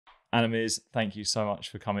Anna Meares, thank you so much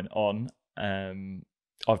for coming on.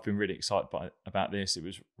 I've been really excited about this. It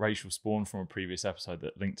was Rachel Spawn from a previous episode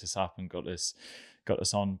that linked us up and got us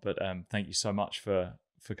on. But thank you so much for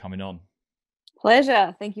coming on.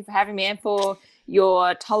 Pleasure. Thank you for having me and for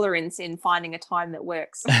your tolerance in finding a time that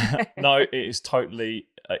works. No, it is totally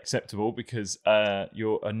acceptable because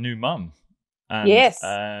you're a new mum. And yes.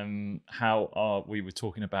 we were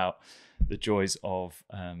talking about the joys of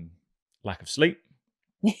lack of sleep.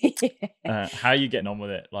 How are you getting on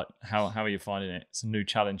with it? Like, how are you finding it? It's a new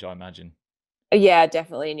challenge, I imagine. Yeah,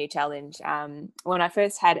 definitely a new challenge. When I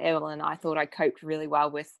first had Evelyn, I thought I coped really well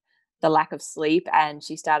with the lack of sleep, and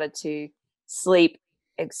she started to sleep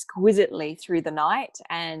exquisitely through the night.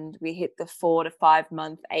 And we hit the 4 to 5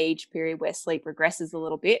 month age period where sleep regresses a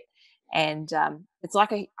little bit. And it's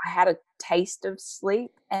like I had a taste of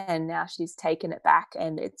sleep, and now she's taken it back,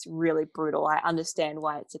 and it's really brutal. I understand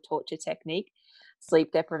why it's a torture technique,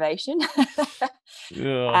 sleep deprivation.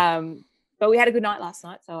 Yeah. But we had a good night last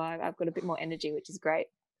night, so I've got a bit more energy, which is great.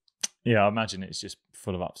 Yeah, I imagine it's just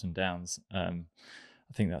full of ups and downs. I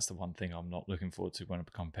think that's the one thing I'm not looking forward to when I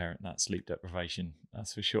become a parent, that sleep deprivation,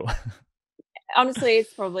 that's for sure. Honestly,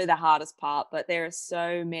 it's probably the hardest part, but there are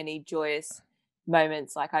so many joyous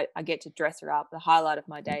moments. Like I get to dress her up. The highlight of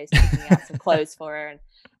my day is picking out some clothes for her.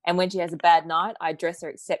 And when she has a bad night, I dress her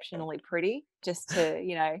exceptionally pretty just to,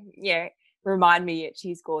 remind me that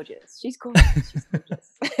she's gorgeous. She's gorgeous. She's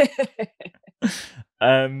gorgeous.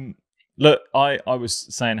 Look, I was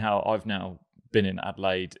saying how I've now been in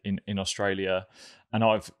Adelaide in Australia, and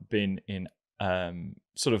I've been in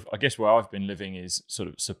sort of, I guess where I've been living is sort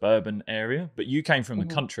of suburban area, but you came from the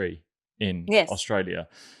country in Australia.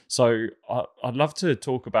 So I'd love to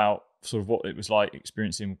talk about sort of what it was like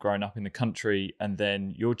experiencing growing up in the country, and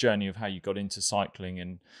then your journey of how you got into cycling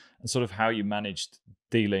and sort of how you managed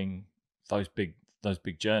dealing those big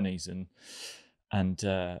journeys and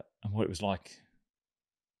what it was like.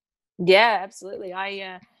 Yeah, absolutely.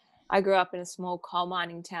 I grew up in a small coal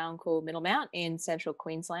mining town called Middlemount in central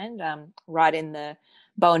Queensland, right in the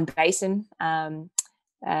Bowen Basin.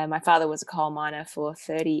 My father was a coal miner for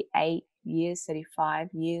 35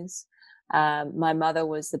 years. My mother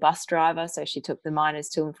was the bus driver, so she took the miners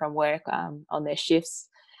to and from work on their shifts.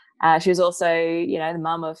 She was also, the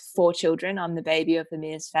mum of 4 children. I'm the baby of the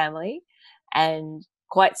Meares family. And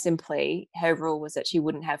quite simply, her rule was that she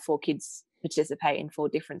wouldn't have 4 kids participate in 4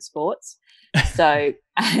 different sports. So,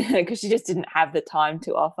 because she just didn't have the time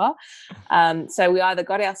to offer. So we either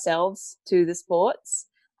got ourselves to the sports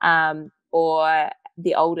or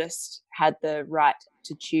the oldest had the right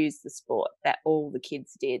to choose the sport that all the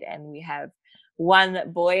kids did. And we have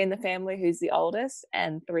 1 boy in the family who's the oldest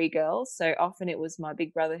and 3 girls. So often it was my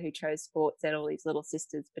big brother who chose sports that all his little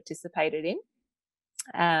sisters participated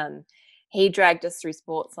in. He dragged us through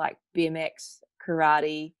sports like BMX,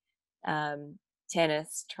 karate,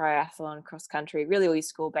 tennis, triathlon, cross country, really all your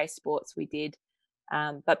school-based sports we did.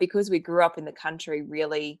 But because we grew up in the country,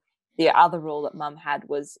 really the other rule that mum had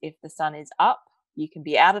was if the sun is up, you can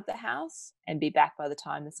be out of the house and be back by the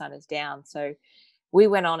time the sun is down. So we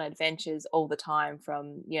went on adventures all the time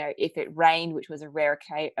from, if it rained, which was a rare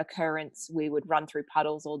occurrence, we would run through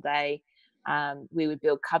puddles all day. We would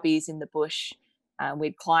build cubbies in the bush.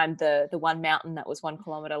 We'd climb the one mountain that was 1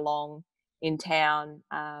 kilometre long in town.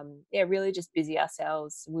 Really just busy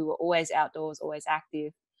ourselves. We were always outdoors, always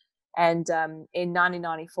active. And in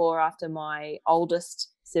 1994, after my oldest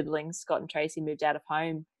siblings, Scott and Tracy, moved out of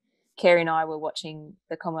home, Kerry and I were watching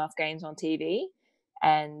the Commonwealth Games on TV,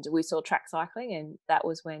 and we saw track cycling, and that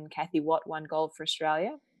was when Kathy Watt won gold for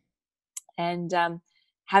Australia. And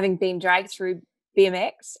having been dragged through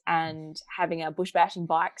BMX and having our bush bashing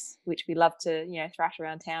bikes, which we love to, thrash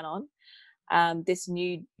around town on, this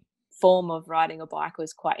new form of riding a bike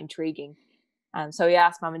was quite intriguing. So we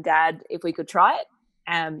asked Mum and Dad if we could try it.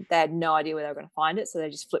 They had no idea where they were going to find it, so they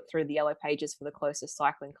just flipped through the yellow pages for the closest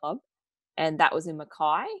cycling club, and that was in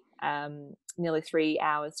Mackay, nearly 3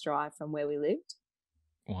 hours drive from where we lived.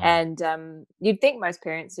 Wow. And you'd think most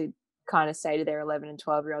parents would kind of say to their 11 and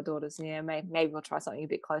 12-year-old daughters, maybe we'll try something a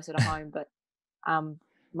bit closer to home, but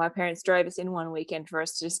my parents drove us in one weekend for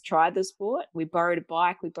us to just try the sport. We borrowed a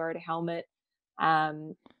bike, we borrowed a helmet,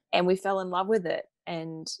 and we fell in love with it.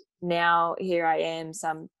 And now here I am,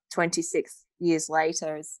 some 26 years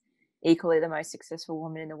later, as equally the most successful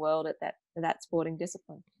woman in the world at that sporting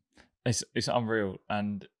discipline. It's unreal.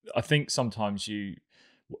 And I think sometimes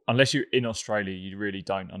unless you're in Australia, you really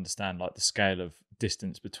don't understand like the scale of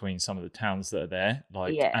distance between some of the towns that are there.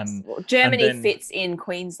 Like, yes. Germany fits in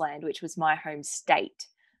Queensland, which was my home state.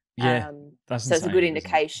 Yeah, that's so insane, it's a good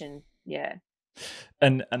indication. Yeah.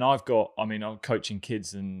 And I've got, I mean, I'm coaching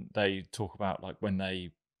kids, and they talk about like when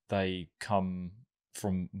they come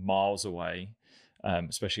from miles away,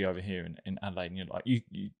 especially over here in Adelaide, and you're like, you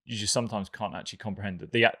just sometimes can't actually comprehend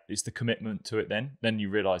that it's the commitment to it. Then you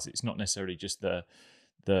realize it's not necessarily just the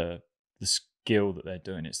skill that they're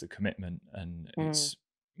doing; it's the commitment, and Mm. it's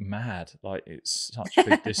mad. Like, it's such a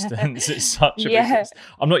big distance. It's such a big Yeah. distance.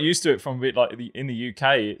 I'm not used to it from a bit like in the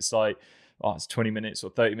UK. It's like, oh, it's 20 minutes or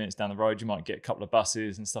 30 minutes down the road. You might get a couple of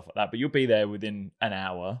buses and stuff like that, but you'll be there within an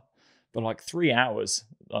hour. But like 3 hours,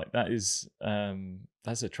 like that is,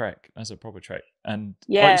 that's a trek. That's a proper trek. And like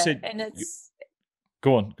you Yeah, said, and it's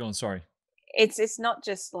go on. Sorry. it's not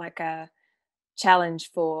just like a challenge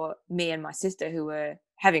for me and my sister who were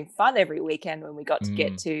having fun every weekend when we got to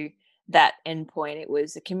get Mm, to that end point. It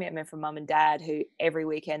was a commitment from mum and dad who every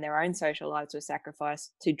weekend their own social lives were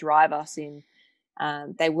sacrificed to drive us in.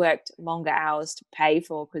 They worked longer hours to pay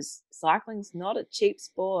for, because cycling's not a cheap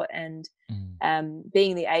sport. And mm.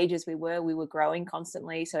 being the ages we were growing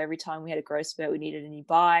constantly. So every time we had a growth spurt, we needed a new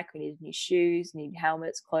bike, we needed new shoes, new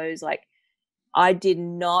helmets, clothes. Like, I did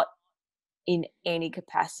not in any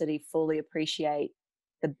capacity fully appreciate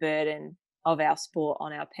the burden of our sport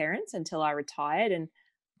on our parents until I retired. And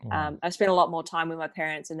Wow. I spent a lot more time with my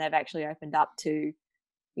parents, and they've actually opened up to,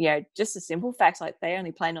 just the simple facts, like they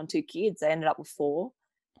only planned on 2 kids. They ended up with 4,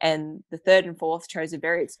 and the 3rd and 4th chose a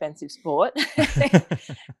very expensive sport.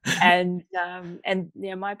 And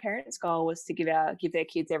my parents' goal was to give their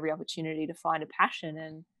kids every opportunity to find a passion,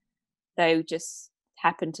 and they just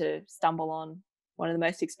happened to stumble on one of the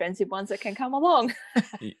most expensive ones that can come along.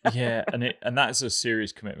 Yeah, and that's a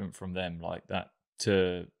serious commitment from them, like that,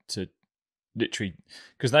 to literally,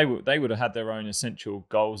 because they would have had their own essential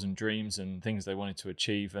goals and dreams and things they wanted to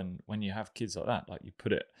achieve. And when you have kids like that, like, you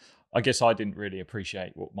put it, I guess I didn't really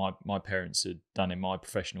appreciate what my parents had done in my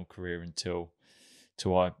professional career until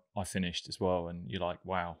till I finished as well. And you're like,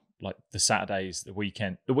 wow, like the Saturdays, the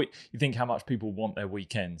weekend, you think how much people want their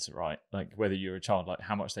weekends, right? Like, whether you're a child, like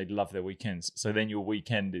how much they love their weekends. So then your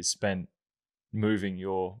weekend is spent moving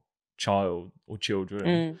your child or children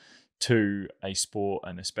Mm. to a sport,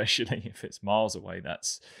 and especially if it's miles away,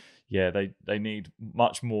 that's, yeah, they need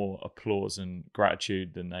much more applause and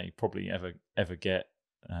gratitude than they probably ever get.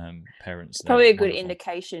 Parents, It's they're probably a good wonderful.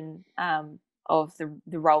 indication of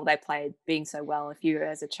the role they played being so well if you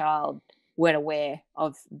as a child weren't aware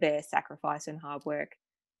of their sacrifice and hard work.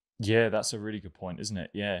 Yeah, that's a really good point, isn't it?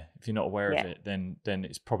 Yeah, if you're not aware of Yeah, it, then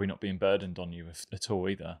it's probably not being burdened on you at all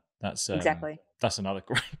either. exactly. That's another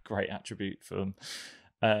great attribute for them.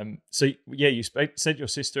 So yeah, you said your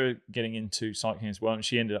sister getting into cycling as well, and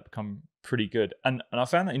she ended up becoming pretty good. And I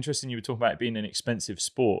found that interesting. You were talking about it being an expensive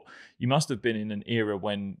sport. You must have been in an era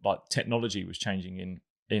when like technology was changing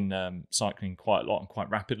in cycling quite a lot and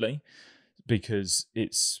quite rapidly, because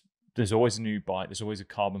there's always a new bike, there's always a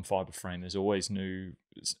carbon fiber frame, there's always new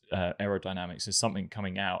aerodynamics, there's something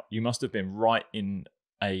coming out. You must have been right in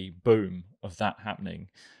a boom of that happening.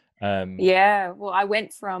 um Yeah, well, I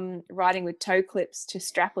went from riding with toe clips to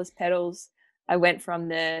strapless pedals. I went from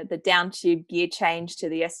the down tube gear change to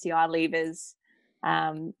the STI levers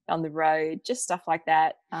on the road, just stuff like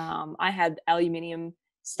that. I had aluminium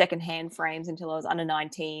secondhand frames until I was under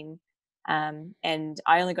 19. And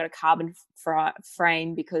I only got a carbon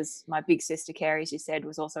frame because my big sister, Carrie, as you said,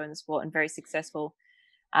 was also in the sport and very successful.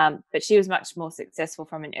 But she was much more successful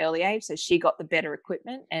from an early age. So she got the better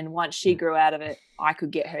equipment. And once she grew out of it, I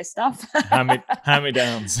could get her stuff. hand me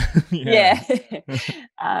downs. Yeah.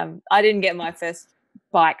 Yeah. I didn't get my first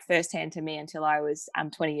bike firsthand to me until I was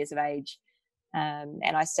 20 years of age.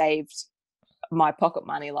 And I saved my pocket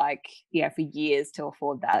money, like, for years to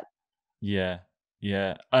afford that. Yeah,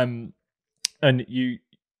 yeah. And you,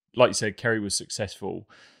 like you said, Kerry was successful.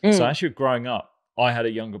 So Mm. as you're growing up, I had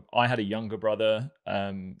a younger brother.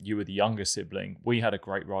 You were the younger sibling. We had a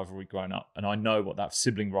great rivalry growing up, and I know what that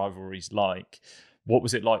sibling rivalry is like. What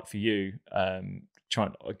was it like for you,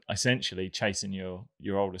 trying essentially chasing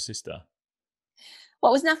your older sister?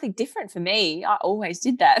 Well, it was nothing different for me. I always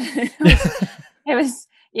did that. It was,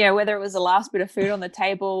 whether it was the last bit of food on the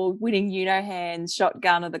table, winning hands,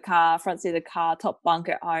 shotgun of the car, front seat of the car, top bunk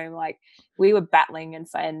at home. Like, we were battling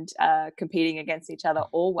and competing against each other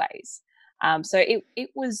always. So it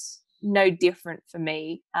was no different for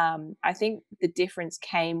me. I think the difference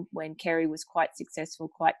came when Kerry was quite successful,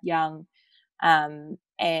 quite young,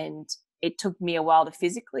 and it took me a while to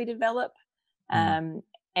physically develop. Mm, Um,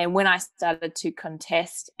 and when I started to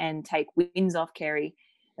contest and take wins off Kerry,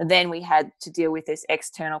 then we had to deal with this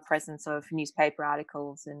external presence of newspaper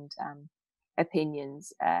articles and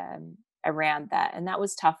opinions around that. And that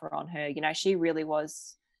was tougher on her. She really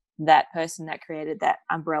was that person that created that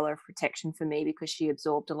umbrella of protection for me, because she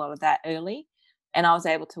absorbed a lot of that early, and I was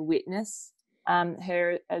able to witness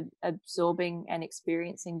her absorbing and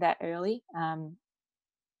experiencing that early. And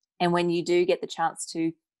when you do get the chance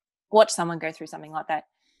to watch someone go through something like that,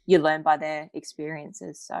 you learn by their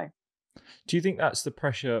experiences. So Do you think that's the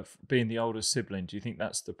pressure being the older sibling? Do you think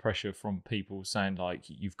that's the pressure from people saying like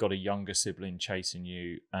you've got a younger sibling chasing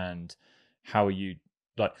you, and how are you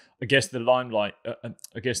like? I guess the limelight.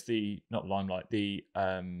 I guess the not limelight. The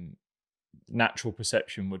natural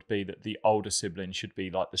perception would be that the older sibling should be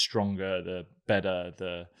like the stronger, the better.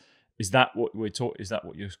 The is that what we're talking? Is that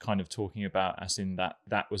what you're kind of talking about? As in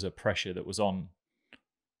that was a pressure that was on.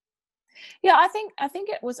 yeah, I think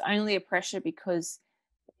it was only a pressure because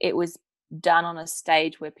it was done on a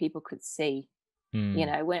stage where people could see.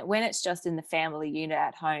 Mm, When it's just in the family unit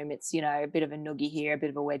at home, it's, a bit of a noogie here, a bit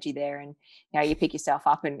of a wedgie there, and you pick yourself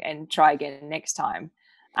up and try again next time.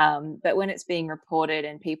 But when it's being reported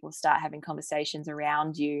and people start having conversations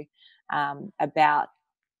around you about,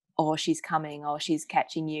 oh, she's coming, or she's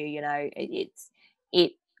catching you,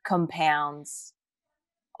 it compounds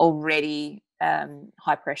already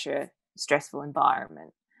high pressure, stressful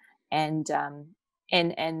environment. And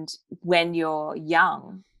when you're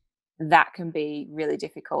young, that can be really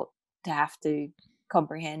difficult to have to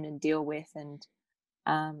comprehend and deal with. And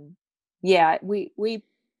yeah, we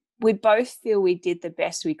both feel we did the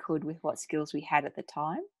best we could with what skills we had at the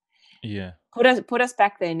time. yeah. Put us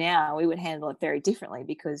back there now, we would handle it very differently,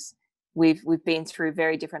 because we've been through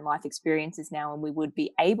very different life experiences now, and we would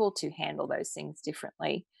be able to handle those things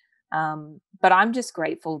differently. But I'm just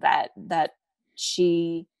grateful that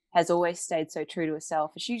she has always stayed so true to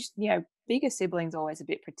herself. She's, bigger siblings always a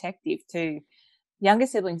bit protective too. Younger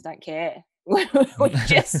siblings don't care. We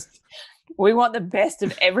want the best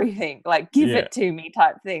of everything, like give Yeah. it to me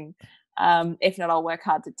type thing. If not, I'll work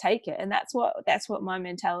hard to take it. And that's what my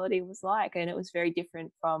mentality was like. And it was very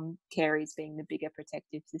different from Carrie's being the bigger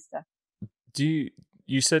protective sister. Do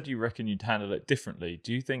you said you reckon you'd handle it differently?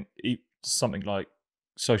 Do you think something like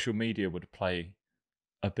social media would play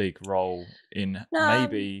a big role in Um,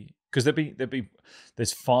 maybe because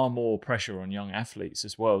there's far more pressure on young athletes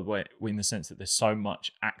as well, where in the sense that there's so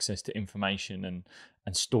much access to information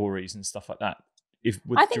and stories and stuff like that. I Do you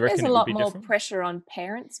think there's reckon a it would lot be more different? pressure on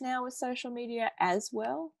parents now with social media as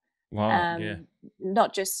well. Wow, yeah.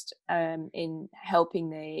 Not just in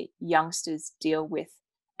helping the youngsters deal with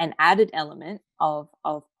an added element of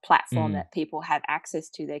platform Mm, that people have access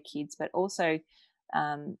to their kids, but also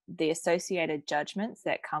the associated judgments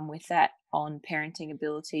that come with that on parenting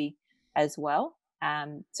ability as well.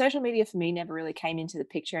 Social media for me never really came into the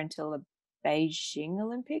picture until the Beijing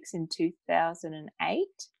Olympics in 2008.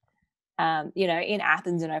 In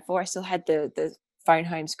Athens in '04, I still had the phone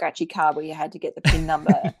home scratchy card where you had to get the PIN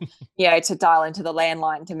number, to dial into the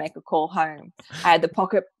landline to make a call home. I had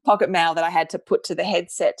the pocket mail that I had to put to the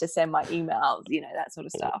headset to send my emails, that sort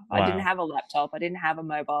of stuff. I didn't wow. have a laptop. I didn't have a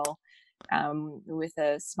mobile with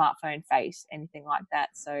a smartphone face, anything like that.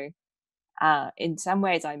 So in some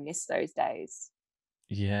ways, I miss those days.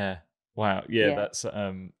 Yeah. Wow. Yeah,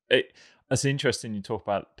 Yeah. that's interesting you talk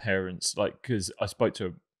about parents, like, because I spoke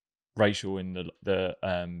to Rachel in the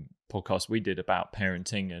podcast we did about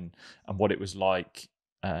parenting and what it was like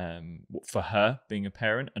for her being a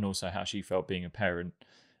parent, and also how she felt being a parent,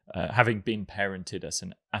 having been parented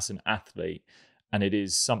as an athlete. And it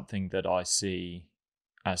is something that I see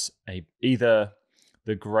as either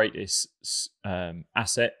the greatest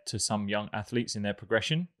asset to some young athletes in their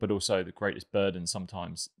progression, but also the greatest burden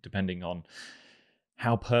sometimes, depending on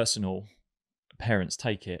how personal parents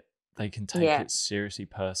take it. They can take Yeah. it seriously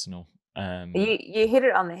personal. You hit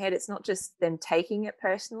it on the head. It's not just them taking it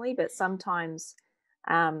personally, but sometimes,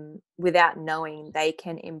 without knowing, they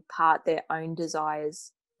can impart their own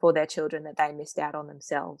desires for their children that they missed out on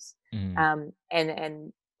themselves, Mm,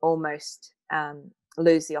 and almost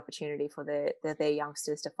lose the opportunity for their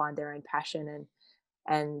youngsters to find their own passion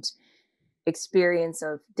and experience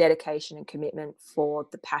of dedication and commitment for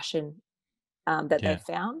the passion that yeah. they've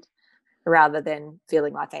found, rather than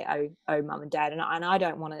feeling like they owe mum and dad. And I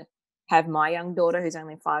don't want to have my young daughter, who's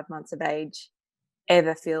only 5 months of age,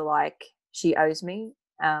 ever feel like she owes me.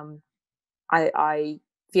 I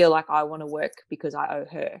feel like I want to work because I owe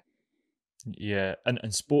her. Yeah,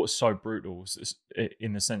 and sport's so brutal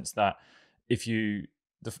in the sense that if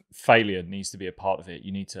failure needs to be a part of it,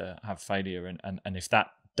 you need to have failure, and if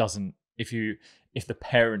that doesn't, if the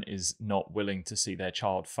parent is not willing to see their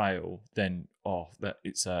child fail, then that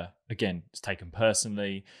it's again, it's taken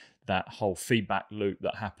personally. That whole feedback loop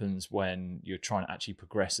that happens when you're trying to actually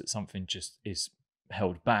progress at something just is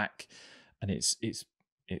held back, and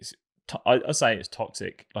I say it's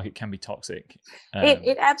toxic. Like it can be toxic.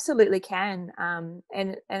 It absolutely can.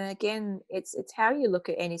 And again, it's how you look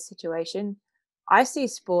at any situation. I see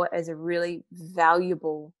sport as a really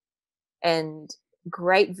valuable and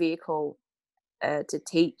great vehicle to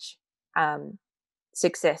teach um,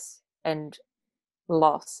 success and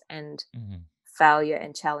loss and Mhm. failure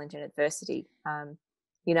and challenge and adversity.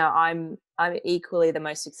 I'm equally the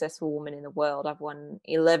most successful woman in the world. I've won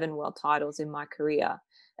 11 world titles in my career.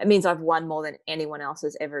 It means I've won more than anyone else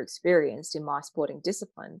has ever experienced in my sporting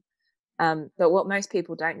discipline. But what most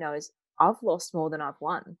people don't know is I've lost more than I've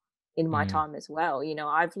won in my Mm. time as well.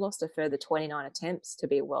 I've lost a further 29 attempts to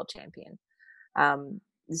be a world champion. Um,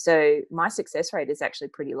 so my success rate is actually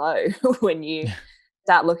pretty low when you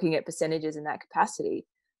start looking at percentages in that capacity.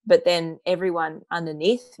 But then everyone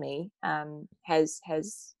underneath me has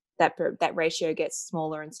that ratio gets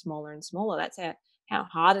smaller and smaller and smaller. That's how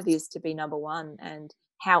hard it is to be number one, and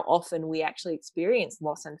how often we actually experience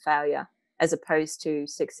loss and failure as opposed to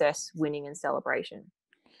success, winning, and celebration.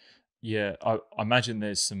 Yeah, I imagine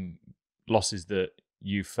there's some losses that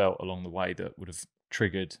you felt along the way that would have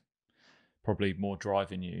triggered probably more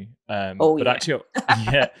drive in you. Oh But yeah. actually,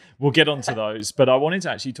 yeah, we'll get onto those. But I wanted to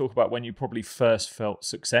actually talk about when you probably first felt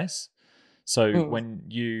success. So Mm. when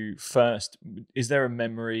you first, is there a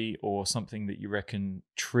memory or something that you reckon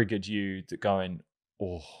triggered you that going,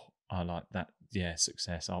 oh, I like that. Yeah,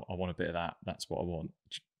 success. I want a bit of that. That's what I want.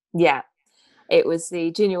 Yeah. It was the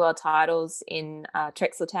junior world titles in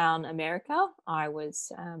Trexlertown, America. I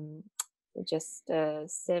was just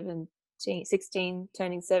 17, 16,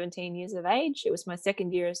 turning 17 years of age. It was my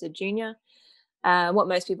second year as a junior. What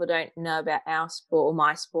most people don't know about our sport or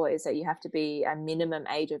my sport is that you have to be a minimum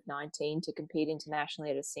age of 19 to compete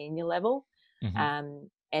internationally at a senior level. Hmm.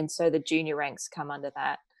 And so the junior ranks come under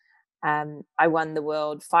that. I won the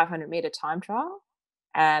world 500-meter time trial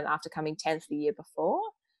after coming 10th the year before.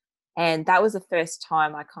 And that was the first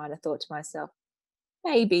time I kind of thought to myself,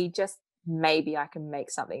 maybe, just maybe I can make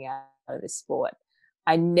something out of this sport.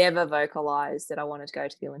 I never vocalized that I wanted to go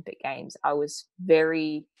to the Olympic Games. I was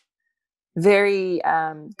very, very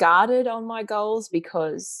guarded on my goals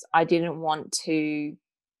because I didn't want to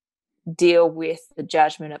deal with the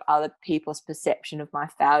judgment of other people's perception of my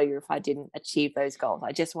failure if I didn't achieve those goals.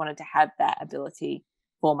 I just wanted to have that ability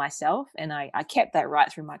for myself. And I kept that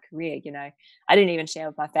right through my career. I didn't even share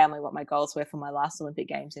with my family what my goals were for my last Olympic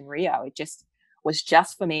Games in Rio. It just was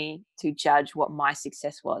just for me to judge what my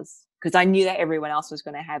success was, because I knew that everyone else was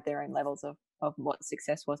going to have their own levels of what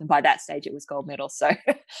success was. And by that stage, it was gold medal. So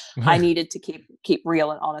I needed to keep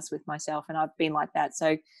real and honest with myself. And I've been like that.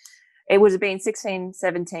 So it would have been 16,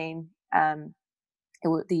 17. The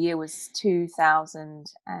year was 2000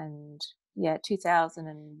 and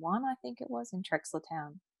 2001, I think it was, in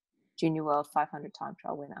Trexlertown, Junior World 500 time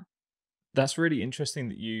trial winner. That's really interesting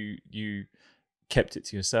that you kept it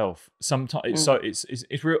to yourself. Sometimes it's Mm. so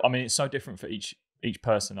it's real. I mean, it's so different for each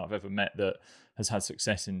person I've ever met that has had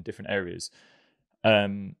success in different areas.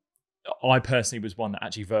 Um, I personally was one that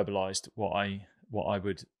actually verbalized what I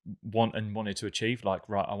would want and wanted to achieve. Like,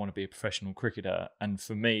 right, I want to be a professional cricketer. And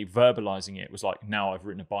for me, verbalizing it was like, now I've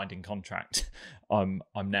written a binding contract. I'm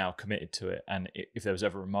now committed to it. And if there was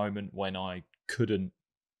ever a moment when I couldn't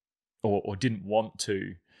or didn't want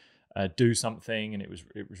to do something and it was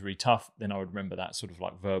really tough, then I would remember that sort of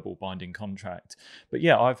like verbal binding contract. But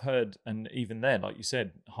yeah, I've heard, and even there, like you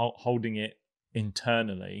said, holding it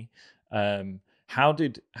internally. How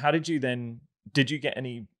did you then? Did you get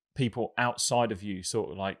any people outside of you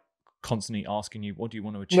sort of like constantly asking you, what do you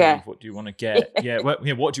want to Yeah. achieve? What do you want to get? Yeah, what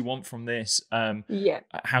do you want from this? Yeah.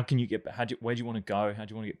 How can you get? Where do you want to go? How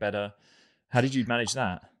do you want to get better? How did you manage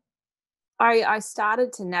that? I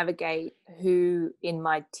started to navigate who in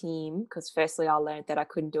my team, because firstly I learned that I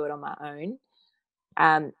couldn't do it on my own.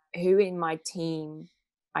 Who in my team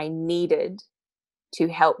I needed to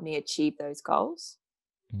help me achieve those goals.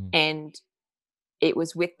 Mm. And it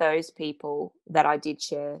was with those people that I did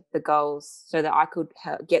share the goals so that I could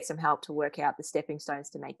get some help to work out the stepping stones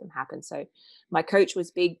to make them happen. So my coach was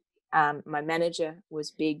big, my manager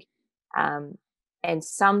was big, um, and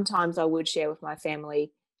sometimes I would share with my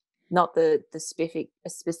family not the specific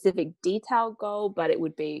detailed goal, but it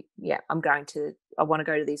would be, yeah, I want to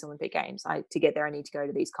go to these Olympic Games. To get there, I need to go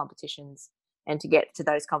to these competitions, and to get to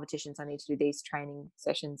those competitions, I need to do these training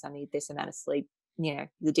sessions. I need this amount of sleep.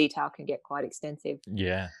 The detail can get quite extensive.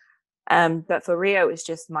 Yeah. But for Rio, it was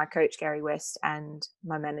just my coach Gary West and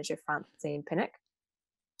my manager Francine Pinnock.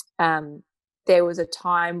 Um, there was a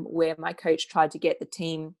time where my coach tried to get the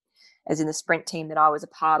team, as in the sprint team that I was a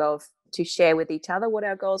part of, to share with each other what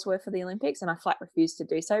our goals were for the Olympics, and I flat refused to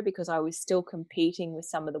do so because I was still competing with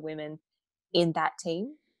some of the women in that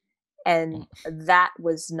team, and that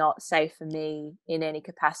was not safe for me in any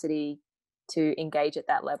capacity to engage at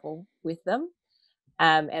that level with them.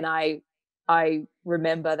 And I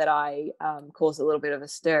remember that I caused a little bit of a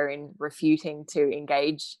stir in refuting to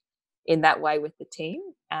engage in that way with the team.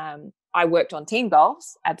 I worked on team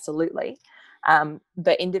goals, absolutely,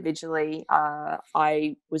 but individually,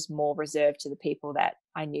 I was more reserved to the people that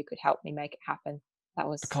I knew could help me make it happen.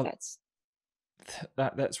 That's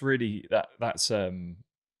That's really that's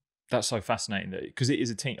so fascinating, that because it is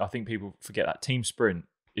a team. I think people forget that team sprint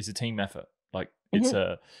is a team effort. Like it's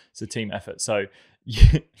Mhm. a team effort. So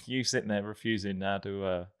you sitting there refusing now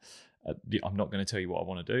to I'm not going to tell you what I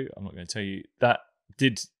want to do. I'm not going to tell you that.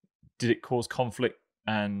 Did it cause conflict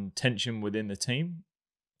and tension within the team?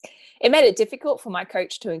 It made it difficult for my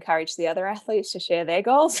coach to encourage the other athletes to share their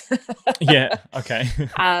goals. Yeah. Okay.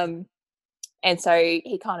 um, and so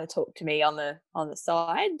he kind of talked to me on the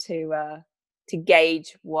side to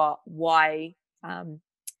gauge why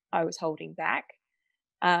I was holding back.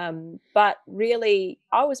 But really,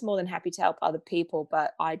 I was more than happy to help other people,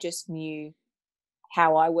 but I just knew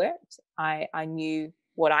how I worked. I knew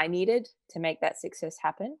what I needed to make that success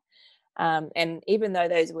happen. And even though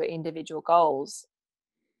those were individual goals,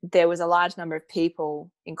 there was a large number of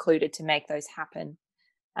people included to make those happen.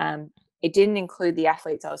 It didn't include the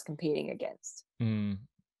athletes I was competing against. Mm,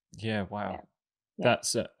 yeah. Wow. Yeah, yeah,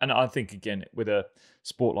 That's and I think again with a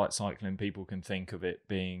sport like cycling, people can think of it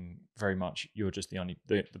being very much you're just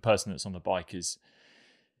the person that's on the bike is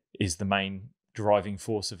the main driving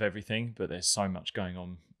force of everything, but there's so much going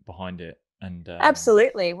on behind it. And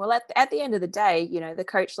absolutely. Well, at the end of the day, the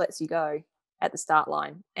coach lets you go at the start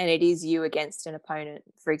line, and it is you against an opponent.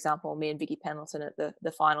 For example, me and Vicky Pendleton at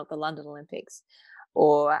the final at the London Olympics,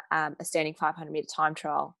 or a standing 500-meter time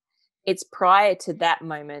trial. It's prior to that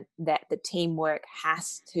moment that the teamwork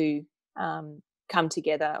has to come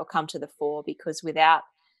together or come to the fore, because without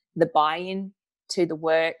the buy-in to the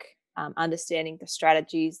work, understanding the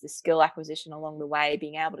strategies, the skill acquisition along the way,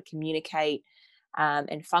 being able to communicate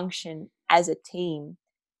and function as a team,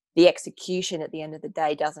 the execution at the end of the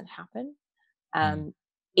day doesn't happen. mm, Um,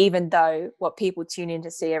 Even though what people tune in to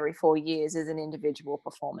see every 4 years is an individual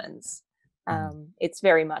performance, mm, it's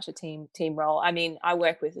very much a team role. I mean, I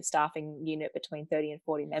work with a staffing unit between 30 and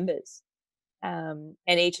 40 members, and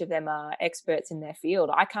each of them are experts in their field.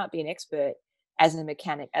 I can't be an expert as a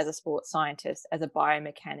mechanic, as a sports scientist, as a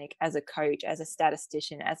biomechanic, as a coach, as a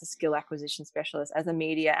statistician, as a skill acquisition specialist, as a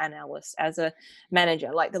media analyst, as a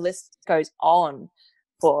manager. Like the list goes on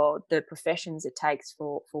for the professions it takes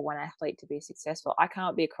for one athlete to be successful. I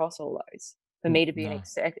can't be across all those for me to be an no.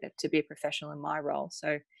 executive, to be a professional in my role.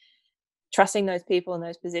 So trusting those people in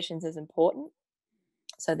those positions is important,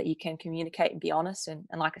 so that you can communicate and be honest, and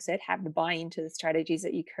like I said, have the buy-in to the strategies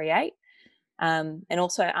that you create, and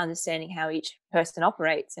also understanding how each person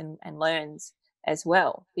operates and learns as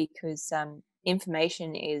well, because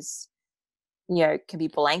information is, can be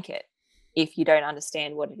blanket if you don't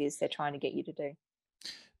understand what it is they're trying to get you to do.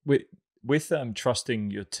 with with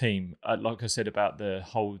trusting your team, like I said about the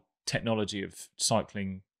whole technology of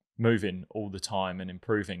cycling moving all the time and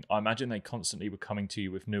improving, I imagine they constantly were coming to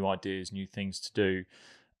you with new ideas, new things to do,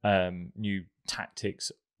 new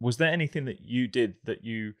tactics. Was there anything that you did that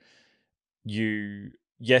you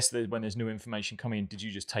yes, when there's new information coming in, did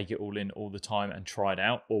you just take it all in all the time and try it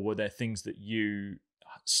out, or were there things that you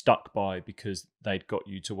stuck by because they'd got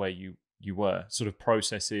you to where you were, sort of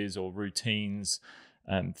processes or routines,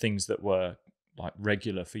 things that were like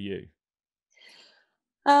regular for you?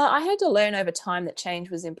 I had to learn over time that change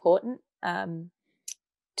was important,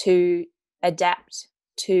 to adapt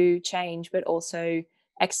to change, but also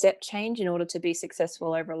accept change in order to be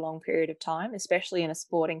successful over a long period of time, especially in a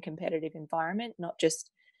sporting competitive environment. Not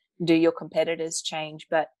just do your competitors change,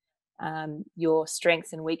 but your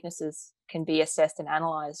strengths and weaknesses can be assessed and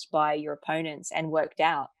analyzed by your opponents and worked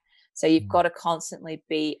out. So you've Mm, got to constantly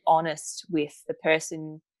be honest with the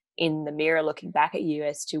person in the mirror looking back at you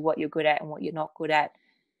as to what you're good at and what you're not good at,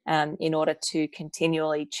 in order to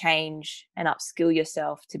continually change and upskill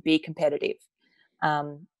yourself to be competitive.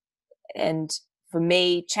 Um, and for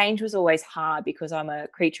me, change was always hard because I'm a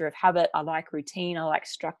creature of habit. I like routine, I like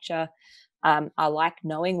structure. I like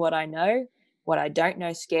knowing what I know. What I don't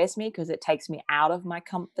know scares me because it takes me out of my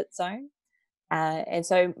comfort zone. And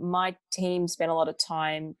so my team spent a lot of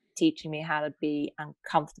time teaching me how to be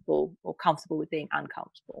uncomfortable, or comfortable with being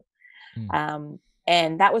uncomfortable. mm, Um,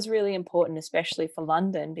 and that was really important, especially for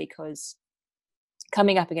London, because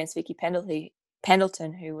coming up against Vicky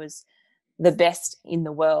Pendleton, who was the best in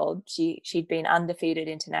the world. She'd been undefeated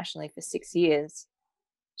internationally for 6 years.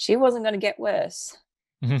 She wasn't going to get worse.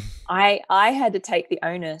 I had to take the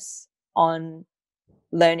onus on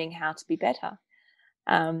learning how to be better.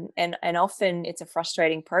 And often it's a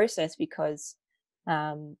frustrating process because,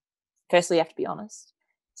 firstly, you have to be honest.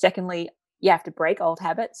 Secondly, you have to break old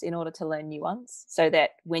habits in order to learn new ones, so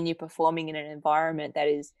that when you're performing in an environment that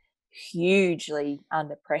is hugely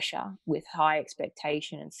under pressure with high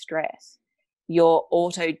expectation and stress, your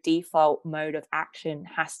auto default mode of action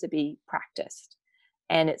has to be practiced.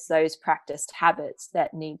 And it's those practiced habits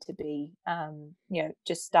that need to be,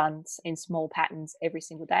 just done in small patterns every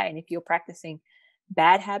single day. And if you're practicing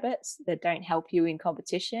bad habits that don't help you in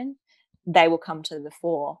competition, they will come to the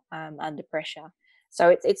fore under pressure.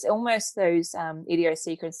 So it's almost those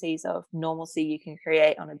idiosyncrasies of normalcy you can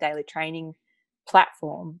create on a daily training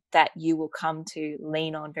platform that you will come to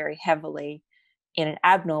lean on very heavily in an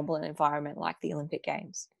abnormal environment like the Olympic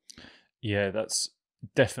Games. Yeah, that's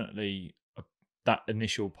definitely that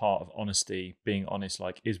initial part of honesty, being honest,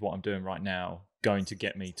 like, is what I'm doing right now going to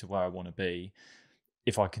get me to where I want to be?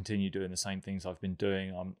 If I continue doing the same things I've been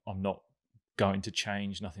doing, I'm not going to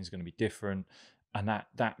change. Nothing's going to be different. And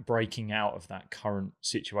that breaking out of that current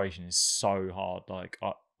situation is so hard. Like,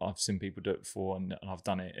 I've seen people do it before, and I've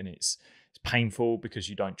done it, and it's painful because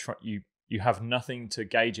you don't you have nothing to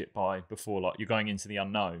gauge it by before. Like, you're going into the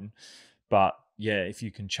unknown. But yeah, if you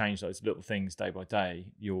can change those little things day by day,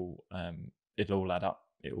 it'll all add up.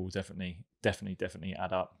 It will definitely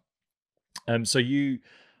add up. So you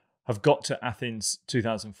have got to Athens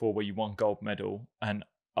 2004, where you won gold medal, and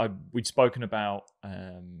we'd spoken about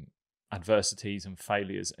adversities and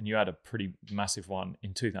failures, and you had a pretty massive one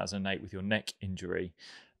in 2008 with your neck injury.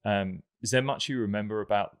 Is there much you remember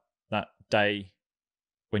about that day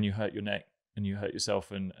when you hurt your neck and you hurt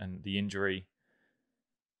yourself and the injury?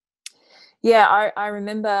 Yeah, I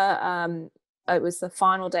remember it was the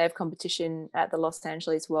final day of competition at the Los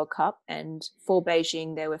Angeles World Cup, and for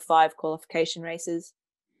Beijing there were 5 qualification races.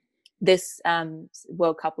 This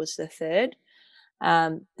World Cup was the third.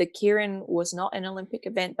 The Keirin was not an Olympic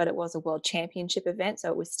event, but it was a World Championship event, so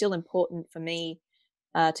it was still important for me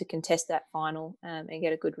to contest that final and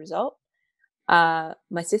get a good result.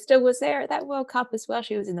 My sister was there at that World Cup as well.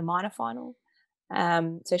 She was in the minor final,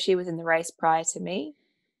 so she was in the race prior to me.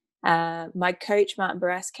 My coach, Martin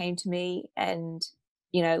Barras, came to me, and,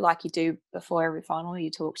 like you do before every final, you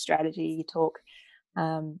talk strategy, you talk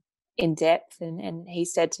in depth. And he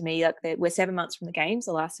said to me, like, that we're 7 months from the games.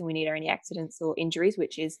 The last thing we need are any accidents or injuries,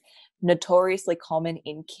 which is notoriously common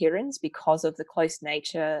in Keirins because of the close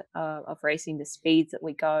nature of racing, the speeds that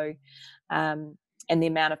we go, and the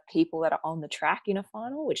amount of people that are on the track in a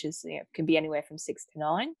final, which is, can be anywhere from 6 to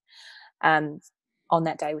 9. On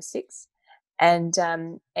that day was 6. And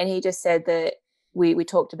he just said that we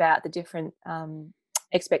talked about the different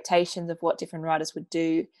expectations of what different riders would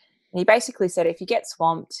do. And he basically said, if you get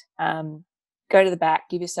swamped, go to the back,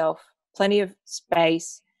 give yourself plenty of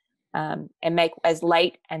space, and make as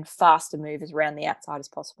late and faster moves around the outside as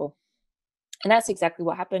possible. And that's exactly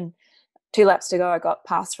what happened. 2 laps to go, I got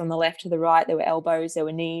passed from the left to the right. There were elbows, there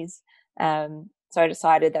were knees. So I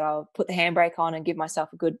decided that I'll put the handbrake on and give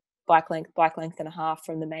myself a good bike length and a half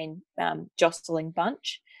from the main jostling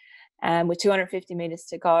bunch. With 250 meters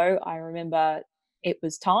to go, I remember it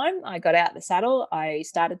was time. I got out the saddle. I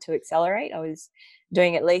started to accelerate. I was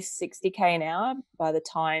doing at least 60k an hour by the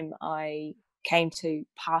time I came to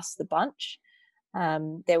pass the bunch.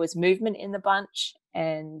 There was movement in the bunch,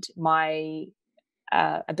 and my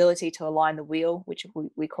ability to align the wheel, which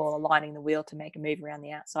we call aligning the wheel to make a move around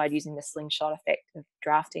the outside using the slingshot effect of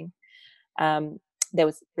drafting.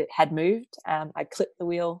 It had moved. I clipped the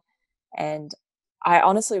wheel, and I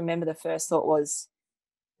honestly remember the first thought was,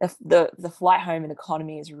 the flight home in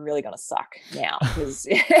economy is really going to suck now, because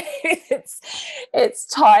it's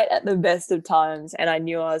tight at the best of times, and I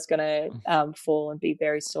knew I was going to fall and be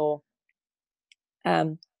very sore.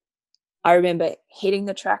 I remember hitting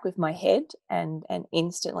the track with my head and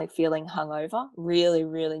instantly feeling hungover, really,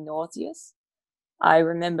 really nauseous. I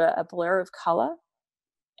remember a blur of color,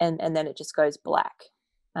 and then it just goes black.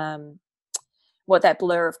 What that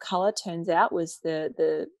blur of color turns out was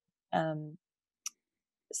the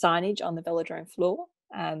signage on the velodrome floor,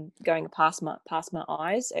 going past my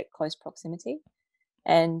eyes at close proximity.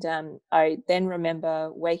 And I then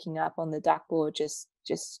remember waking up on the duckboard,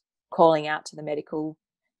 just calling out to the medical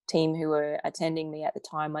team who were attending me at the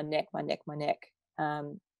time, my neck.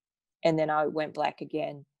 And then I went black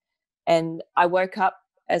again. And I woke up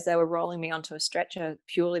as they were rolling me onto a stretcher,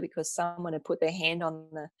 purely because someone had put their hand on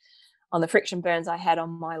on the friction burns I had on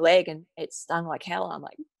my leg, and it stung like hell. I'm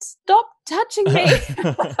like, stop touching me.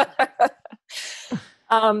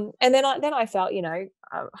 And then I felt,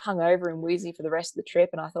 hungover and woozy for the rest of the trip,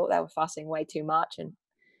 and I thought they were fussing way too much. And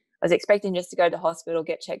I was expecting just to go to hospital,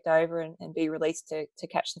 get checked over, and be released to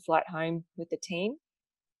catch the flight home with the team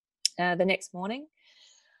the next morning.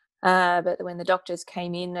 But when the doctors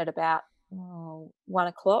came in at about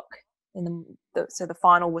 1:00, so the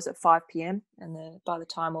final was at 5 p.m. and by the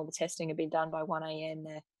time all the testing had been done by 1 a.m.,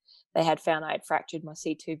 they had found I had fractured my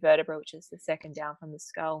C2 vertebra, which is the second down from the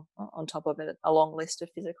skull, on top of a long list of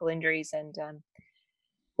physical injuries, and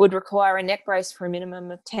would require a neck brace for a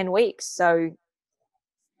minimum of 10 weeks. So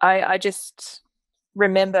I just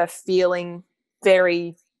remember feeling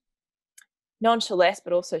very nonchalant,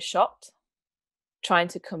 but also shocked, trying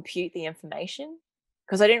to compute the information,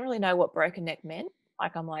 because I didn't really know what broken neck meant.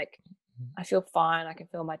 Like, I'm like, I feel fine. I can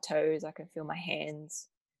feel my toes. I can feel my hands.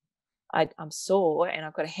 I'm sore and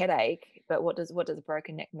I've got a headache, but what does a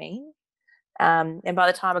broken neck mean? And by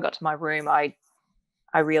the time I got to my room, I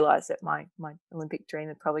realized that my Olympic dream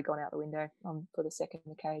had probably gone out the window for the second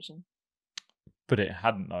occasion. But it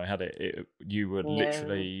hadn't, though, had it? You were No.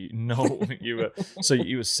 literally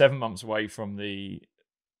you were 7 months away from the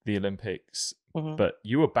Olympics, but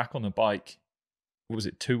you were back on the bike. Was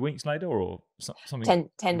it 2 weeks later or something?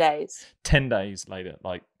 10 days. 10 days later.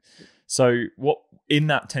 Like, so what in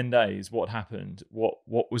that 10 days? What happened? What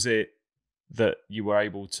was it that you were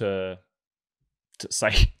able to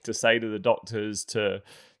say to the doctors, to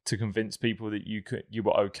convince people that you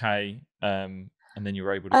were okay, and then you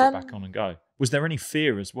were able to get back on and go? Was there any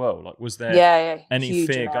fear as well? Like, was there any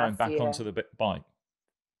fear going back onto the bike?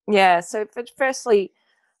 Yeah. So firstly,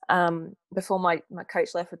 before my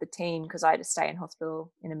coach left with the team, because I had to stay in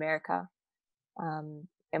hospital in America, and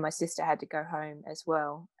my sister had to go home as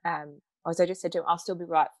well. I just said to him, I'll still be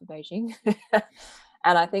right for Beijing.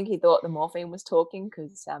 And I think he thought the morphine was talking,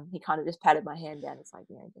 because he kind of just patted my hand down. It's like,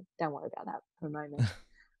 don't worry about that for a moment.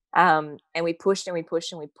 And we pushed and we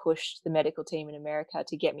pushed and we pushed the medical team in America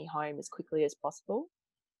to get me home as quickly as possible.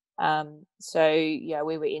 So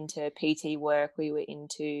we were into PT work. We were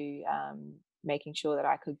into making sure that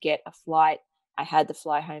I could get a flight. I had to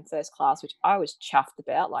fly home first class, which I was chuffed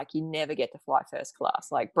about. Like, you never get to fly first class.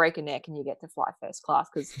 Like, break a neck and you get to fly first class,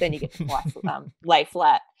 because then you get to fly lay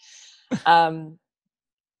flat.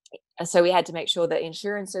 So we had to make sure that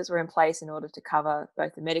insurances were in place in order to cover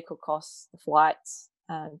both the medical costs, the flights,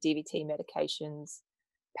 DVT medications,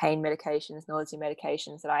 pain medications, nausea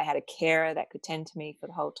medications, that I had a carer that could tend to me for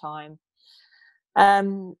the whole time.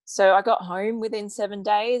 So I got home within 7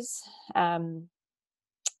 days.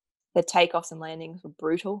 The takeoffs and landings were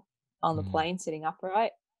brutal on the plane, sitting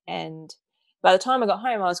upright. And by the time I got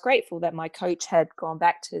home, I was grateful that my coach had gone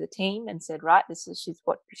back to the team and said, right, she's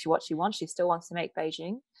what she wants. She still wants to make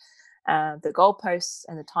Beijing. The goalposts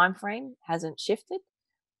and the time frame hasn't shifted,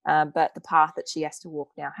 but the path that she has to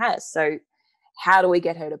walk now has. So how do we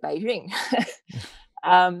get her to Beijing?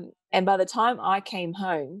 And by the time I came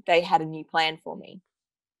home, they had a new plan for me.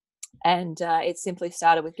 And it simply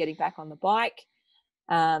started with getting back on the bike.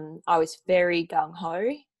 I was very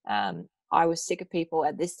gung-ho. I was sick of people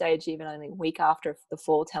at this stage, even only a week after the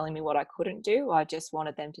fall, telling me what I couldn't do. I just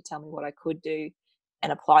wanted them to tell me what I could do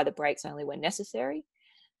and apply the brakes only when necessary.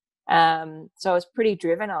 So I was pretty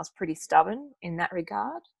driven. I was pretty stubborn in that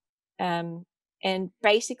regard. And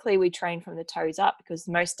basically we trained from the toes up, because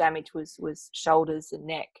most damage was shoulders and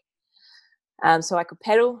neck. So I could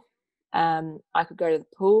pedal. I could go to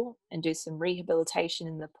the pool and do some rehabilitation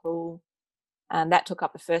in the pool. That took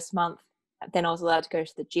up the first month. Then I was allowed to go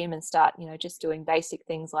to the gym and start, just doing basic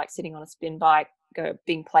things like sitting on a spin bike,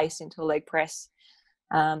 being placed into a leg press.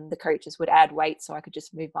 The coaches would add weight so I could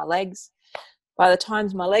just move my legs. By the time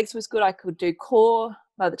my legs was good, I could do core.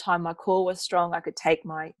 By the time my core was strong, I could take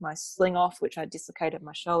my sling off, which I dislocated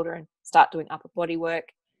my shoulder, and start doing upper body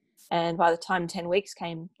work. And by the time 10 weeks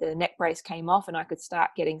came, the neck brace came off, and I could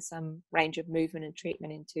start getting some range of movement and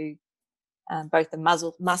treatment into both the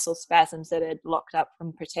muscle spasms that had locked up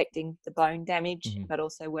from protecting the bone damage, but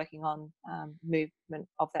also working on movement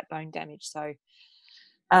of that bone damage. So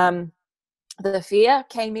the fear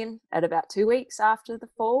came in at about 2 weeks after the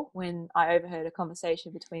fall, when I overheard a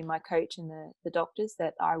conversation between my coach and the doctors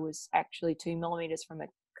that I was actually 2 millimeters from a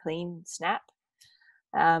clean snap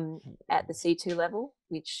at the C2 level,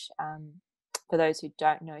 which for those who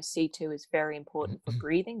don't know, C2 is very important for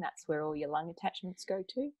breathing. That's where all your lung attachments go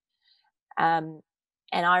to. And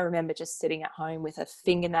I remember just sitting at home with a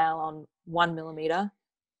fingernail on 1 millimeter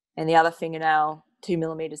and the other fingernail 2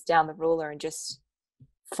 millimeters down the ruler, and just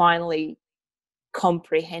finally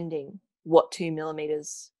comprehending what 2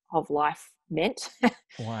 millimeters of life meant.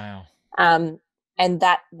 Wow. And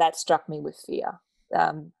that struck me with fear.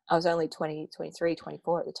 I was only 20, 23,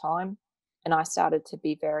 24 at the time, and I started to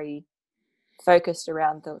be very focused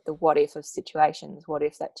around the what if of situations. What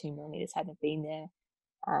if that 2 millimeters hadn't been there?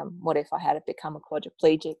 What if I had become a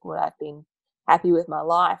quadriplegic? Would I have been happy with my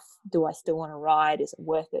life? Do I still want to ride? Is it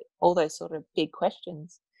worth it? All those sort of big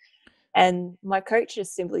questions. And my coach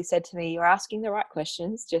just simply said to me, "You're asking the right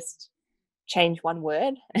questions, just change one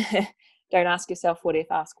word. Don't ask yourself what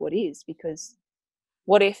if, ask what is," because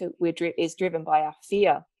what if is driven by our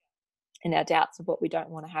fear and our doubts of what we don't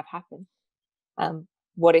want to have happen.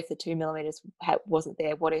 What if the 2 millimeters wasn't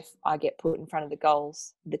there? What if I get put in front of the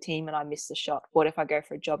goals, the team, and I miss the shot? What if I go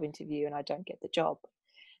for a job interview and I don't get the job?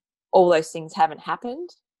 All those things haven't happened,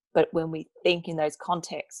 but when we think in those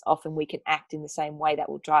contexts, often we can act in the same way that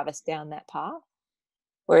will drive us down that path.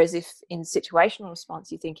 Whereas if in situational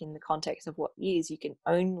response, you think in the context of what is, you can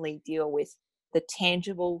only deal with the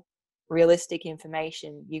tangible, realistic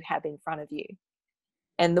information you have in front of you.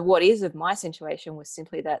 And the what is of my situation was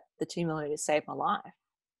simply that the 2 millimeters saved my life.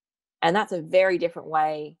 And that's a very different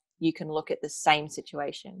way you can look at the same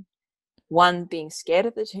situation. One being scared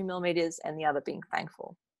of the 2 millimeters and the other being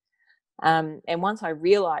thankful. And once I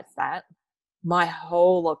realized that, my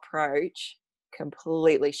whole approach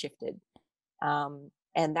completely shifted. And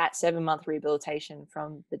that 7-month rehabilitation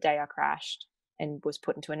from the day I crashed and was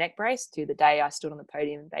put into a neck brace to the day I stood on the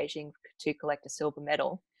podium in Beijing to collect a silver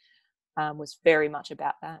medal was very much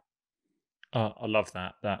about that. I love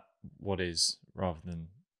that what is rather than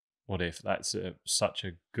what if. That's such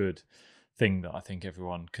a good thing that I think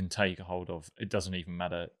everyone can take a hold of. It doesn't even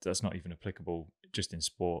matter. That's not even applicable just in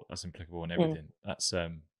sport. That's applicable in everything. That's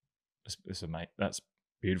that's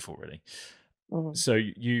beautiful, really. So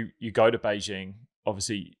you go to Beijing,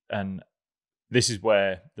 obviously, and this is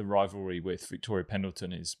where the rivalry with Victoria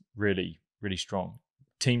Pendleton is really, really strong.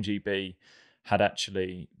 Team GB had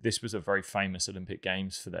actually, this was a very famous Olympic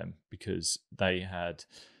Games for them because they had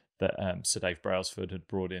that Sir Dave Brailsford had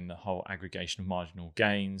brought in the whole aggregation of marginal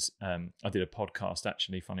gains. I did a podcast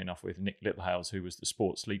actually, funny enough, with Nick Littlehales, who was the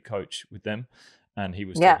sports lead coach with them, and he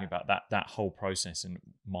was talking about that whole process. And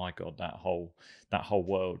my God, that whole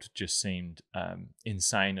world just seemed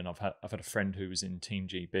insane. And I've had a friend who was in Team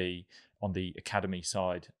GB on the academy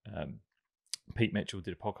side. Pete Mitchell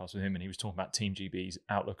did a podcast with him, and he was talking about Team GB's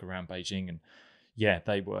outlook around Beijing, and yeah,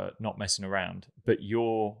 they were not messing around. But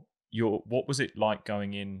what was it like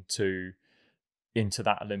going into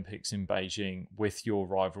that Olympics in Beijing with your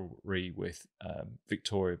rivalry with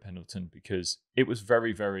Victoria Pendleton? Because it was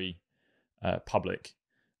very, very public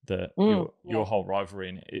that your whole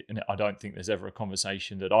rivalry, and I don't think there's ever a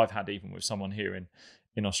conversation that I've had even with someone here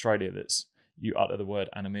in Australia that's you utter the word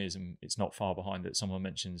animism, it's not far behind that someone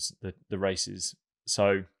mentions the races.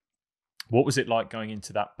 So what was it like going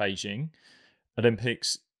into that Beijing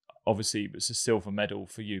Olympics? Obviously it was a silver medal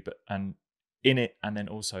for you, but and in it and then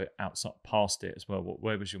also outside past it as well.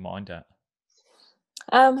 Where was your mind at?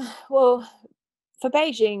 Well, for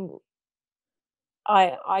Beijing,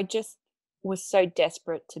 I just was so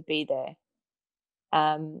desperate to be there.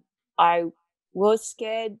 I was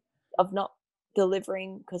scared of not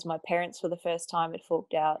delivering because my parents for the first time had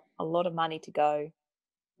forked out a lot of money to go.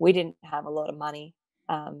 We didn't have a lot of money.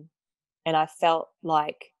 And I felt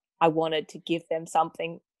like I wanted to give them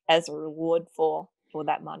something as a reward for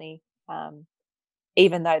that money,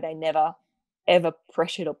 even though they never ever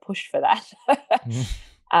pressured or pushed for that.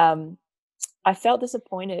 I felt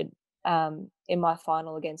disappointed in my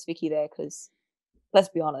final against Vicky there because, let's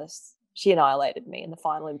be honest, she annihilated me in the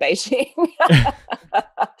final in Beijing.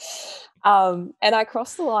 And I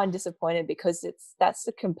crossed the line disappointed because that's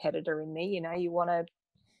the competitor in me. You know, you want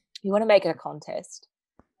to make it a contest,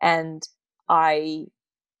 and I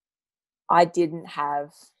didn't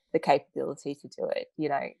have the capability to do it. You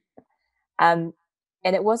know, and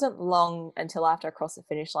it wasn't long until after I crossed the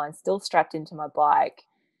finish line, still strapped into my bike,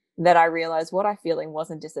 that I realized what I was feeling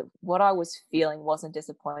wasn't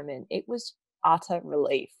disappointment. It was utter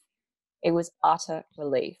relief. It was utter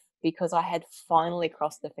relief because I had finally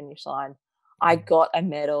crossed the finish line. I got a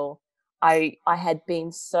medal. I had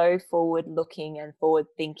been so forward looking and forward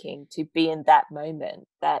thinking to be in that moment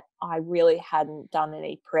that I really hadn't done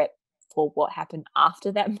any prep for what happened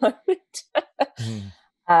after that moment.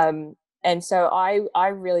 And so I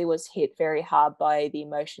really was hit very hard by the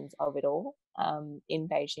emotions of it all in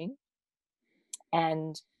Beijing.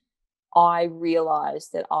 And I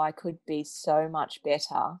realized that I could be so much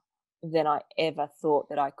better than I ever thought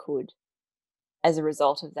that I could as a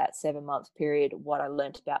result of that 7-month period, what I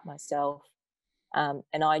learned about myself. And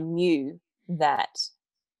I knew that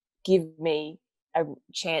give me a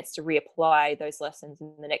chance to reapply those lessons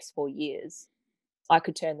in the next 4 years, I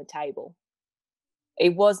could turn the table.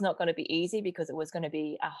 It was not going to be easy because it was going to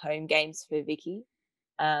be a home games for Vicky.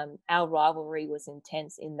 Our rivalry was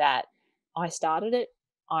intense in that I started it.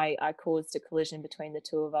 I caused a collision between the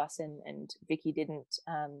two of us, and Vicky didn't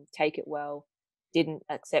take it well, didn't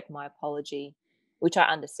accept my apology, which I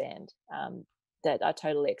understand. That I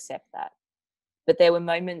totally accept that. But there were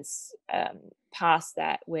moments past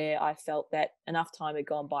that where I felt that enough time had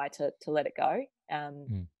gone by to let it go.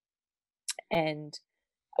 Mm. And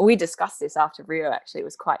we discussed this after Rio. Actually, it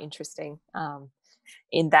was quite interesting.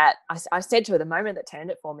 In that, I said to her, the moment that turned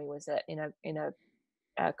it for me was that in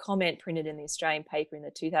a comment printed in the Australian paper in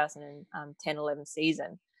the 2010-11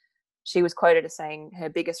 season, she was quoted as saying her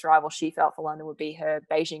biggest rival she felt for London would be her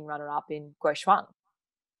Beijing runner-up in Guochuang.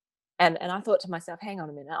 And I thought to myself, hang on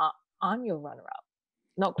a minute, I'm your runner-up,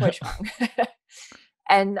 not Guochuang.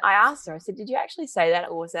 And I asked her, I said, did you actually say that,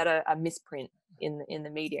 or was that a misprint in the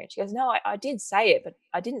media? And she goes, no, I did say it, but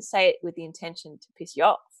I didn't say it with the intention to piss you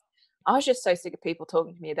off. I was just so sick of people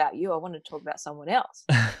talking to me about you. I wanted to talk about someone else.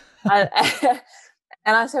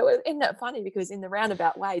 And I said, well, isn't that funny? Because in the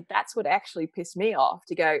roundabout way, that's what actually pissed me off,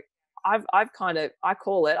 to go, I've kind of, I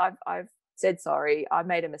call it, I've said sorry, I've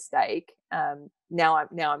made a mistake. Now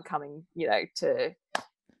I'm coming, to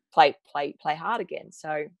play hard again.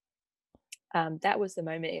 So that was the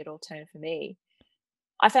moment it all turned for me.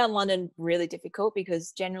 I found London really difficult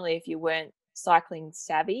because generally, if you weren't cycling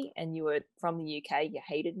savvy and you were from the UK, you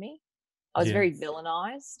hated me. I was very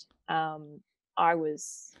villainized. I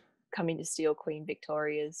was coming to steal Queen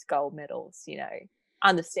Victoria's gold medals,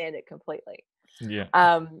 understand it completely. Yeah.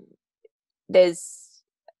 There's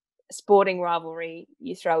sporting rivalry.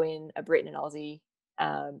 You throw in a Brit and an Aussie.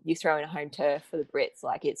 You throw in a home turf for the Brits,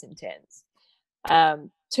 like it's intense.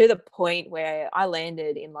 To the point where I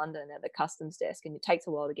landed in London at the customs desk, and it takes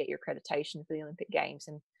a while to get your accreditation for the Olympic Games,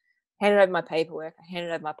 and handed over my paperwork, I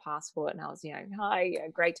handed over my passport, and I was, hi,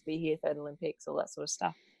 great to be here, third Olympics, all that sort of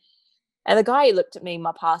stuff. And the guy, he looked at me,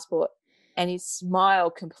 my passport, and his smile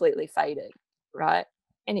completely faded, right?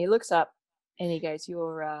 And he looks up and he goes,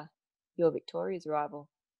 you're Victoria's rival.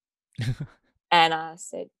 And I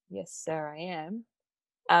said, yes, sir, I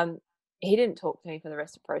am. He didn't talk to me for the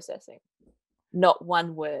rest of processing. Not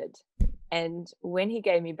one word. And when he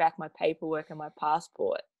gave me back my paperwork and my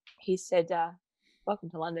passport, he said, welcome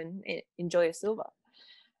to London, enjoy your silver.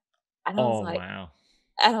 And I was like, wow.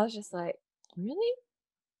 And I was just like, really?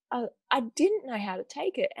 I didn't know how to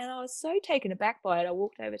take it. And I was so taken aback by it. I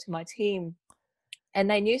walked over to my team and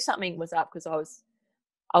they knew something was up because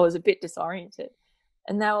I was a bit disoriented.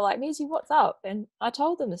 And they were like, Maisie, what's up? And I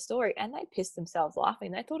told them the story and they pissed themselves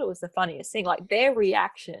laughing. They thought it was the funniest thing. Like, their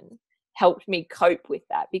reaction helped me cope with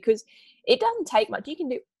that, because it doesn't take much. You can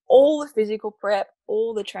do all the physical prep,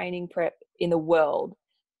 all the training prep in the world,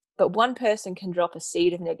 but one person can drop a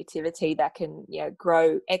seed of negativity that can,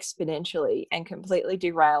 grow exponentially and completely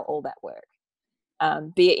derail all that work,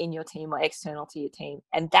 be it in your team or external to your team.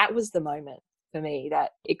 And that was the moment for me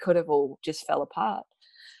that it could have all just fell apart.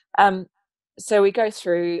 So we go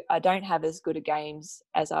through, I don't have as good a games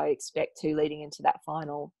as I expect to leading into that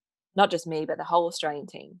final. Not just me, but the whole Australian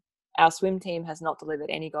team. Our swim team has not delivered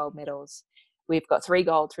any gold medals. We've got 3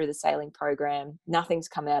 gold through the sailing program. Nothing's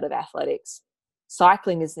come out of athletics.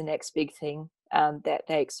 Cycling is the next big thing that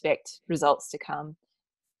they expect results to come.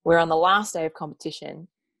 We're on the last day of competition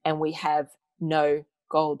and we have no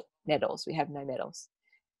gold medals. We have no medals.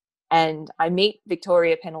 And I meet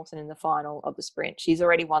Victoria Pendleton in the final of the sprint. She's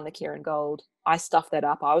already won the Keirin Gold. I stuffed that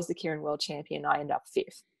up. I was the Keirin World Champion. I end up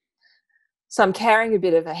 5th. So I'm carrying a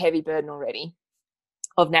bit of a heavy burden already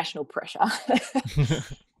of national pressure.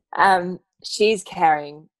 She's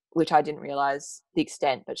carrying, which I didn't realize the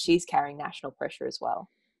extent, but she's carrying national pressure as well.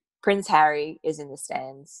 Prince Harry is in the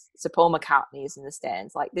stands. Sir Paul McCartney is in the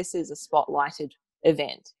stands. Like, this is a spotlighted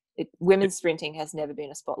event. Women's sprinting has never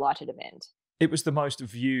been a spotlighted event. It was the most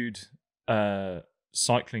viewed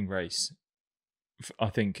cycling race, I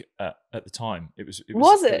think, at the time. It was.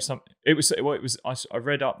 I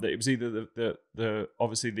read up that it was either the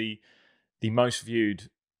obviously the most viewed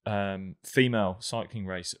female cycling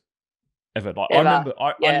race ever. Like, Ever.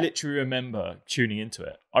 I literally remember tuning into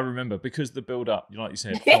it. I remember because the build up, like you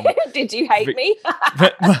said. Did you hate me?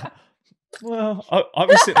 Well, I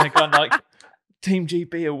was sitting there going like, Team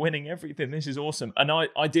GB are winning everything. This is awesome. And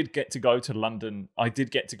I did get to go to London. I did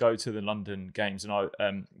get to go to the London Games, and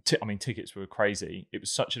I mean, tickets were crazy. It was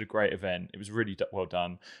such a great event. It was really well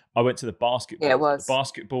done. I went to the basketball. Yeah, it was. The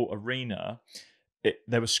basketball arena.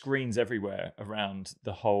 There were screens everywhere around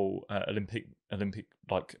the whole Olympic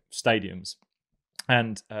like stadiums,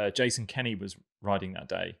 and Jason Kenny was riding that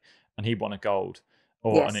day, and he won a gold.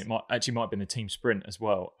 And Yes. it might have been the team sprint as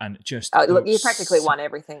well. And just Oh, look, you practically won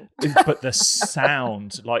everything. but the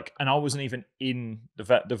sound, like, and I wasn't even in the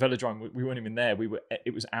velodrome. We weren't even there.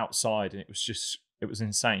 It was outside, and it was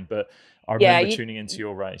insane. But I remember tuning into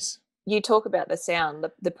your race. You talk about the sound.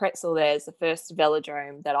 The Pretzel there is the first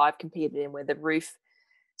velodrome that I've competed in, where the roof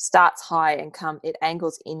starts high and it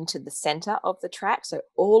angles into the center of the track. So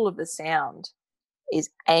all of the sound is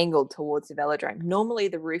angled towards the velodrome. Normally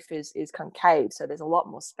the roof is concave, so there's a lot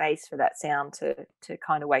more space for that sound to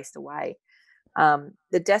kind of waste away. The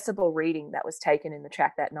decibel reading that was taken in the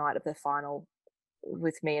track that night of the final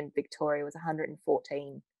with me and Victoria was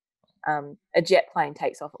 114. A jet plane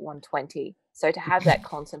takes off at 120. So to have that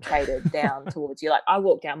concentrated down towards you, like I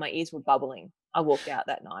walked out, my ears were bubbling. I walked out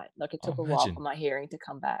that night. Like it took a while for my hearing to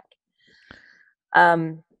come back.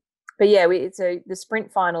 But yeah, so the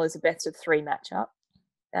sprint final is a best of 3 matchup.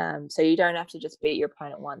 So you don't have to just beat your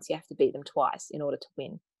opponent once, you have to beat them twice in order to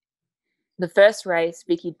win. The first race,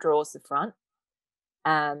 Vicky draws the front.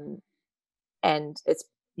 And it's,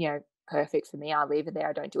 perfect for me. I leave her there.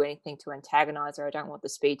 I don't do anything to antagonize her. I don't want the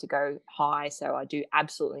speed to go high, so I do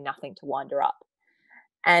absolutely nothing to wind her up.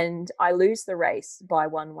 And I lose the race by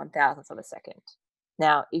 1/1000th of a second.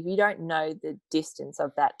 Now, if you don't know the distance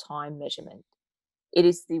of that time measurement, it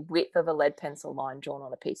is the width of a lead pencil line drawn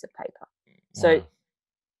on a piece of paper. So wow.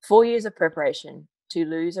 4 years of preparation to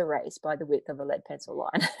lose a race by the width of a lead pencil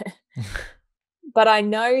line. But I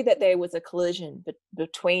know that there was a collision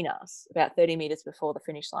between us about 30 meters before the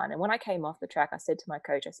finish line. And when I came off the track, I said to my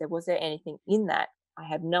coach, I said, was there anything in that? I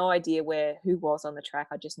have no idea who was on the track.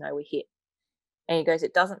 I just know we hit. And he goes,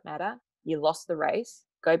 it doesn't matter. You lost the race.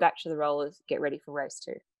 Go back to the rollers. Get ready for race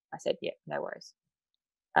 2. I said, yeah, no worries.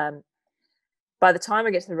 By the time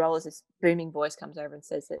I get to the rollers, this booming voice comes over and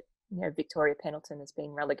says that, Victoria Pendleton is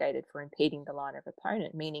being relegated for impeding the line of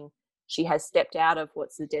opponent, meaning she has stepped out of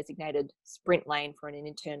what's the designated sprint lane for an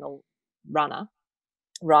internal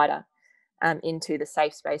rider, into the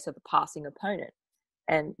safe space of a passing opponent.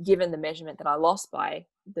 And given the measurement that I lost by,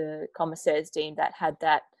 the commissaires deemed that had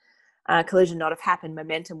that collision not have happened,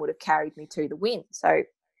 momentum would have carried me to the win. So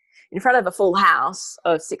in front of a full house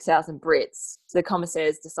of 6,000 Brits, the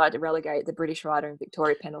commissaires decided to relegate the British rider and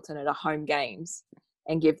Victoria Pendleton at a home games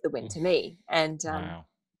and give the win to me. And wow.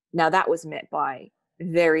 Now that was met by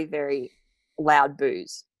very, very loud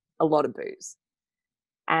boos, a lot of boos.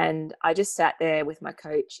 And I just sat there with my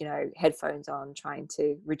coach, headphones on, trying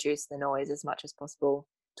to reduce the noise as much as possible,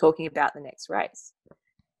 talking about the next race.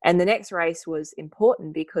 And the next race was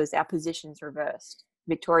important because our positions reversed.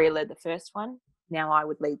 Victoria led the first one. Now I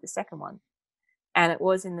would lead the second one. And it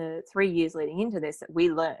was in the 3 years leading into this that we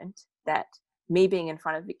learned that me being in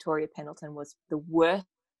front of Victoria Pendleton was the worst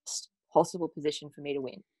possible position for me to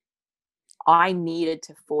win. I needed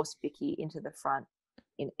to force Vicky into the front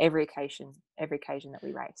in every occasion that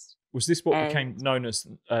we raced. Was this what became known as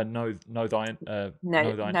Know Thy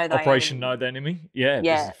Operation Know Thy Enemy? Yeah,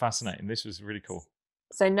 this is fascinating. This was really cool.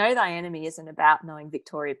 So Know Thy Enemy isn't about knowing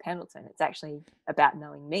Victoria Pendleton. It's actually about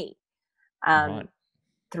knowing me, Right.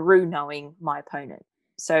 through knowing my opponent.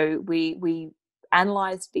 So we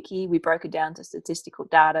analysed Vicky. We broke it down to statistical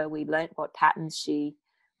data. We learnt what patterns she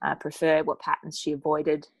preferred, what patterns she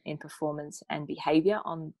avoided in performance and behaviour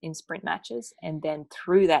in sprint matches. And then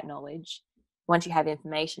through that knowledge, once you have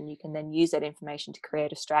information, you can then use that information to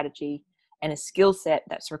create a strategy and a skill set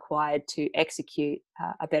that's required to execute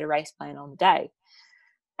a better race plan on the day.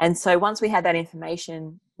 And so once we had that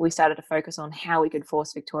information, we started to focus on how we could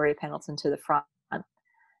force Victoria Pendleton to the front.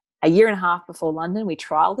 A year and a half before London, we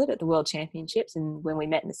trialled it at the World Championships, and when we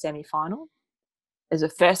met in the semi-final, it was the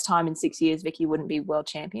first time in 6 years Vicky wouldn't be world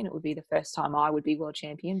champion. It would be the first time I would be world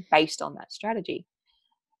champion based on that strategy.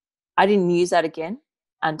 I didn't use that again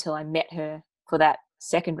until I met her for that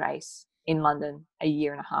second race in London a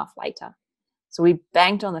year and a half later. So we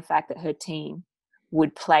banked on the fact that her team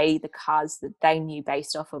would play the cards that they knew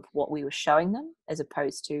based off of what we were showing them as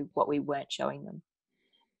opposed to what we weren't showing them.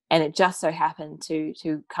 And it just so happened to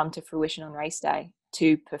come to fruition on race day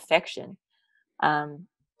to perfection.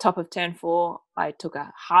 Top of turn 4, I took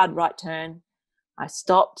a hard right turn. I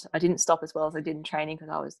stopped. I didn't stop as well as I did in training because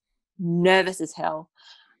I was nervous as hell.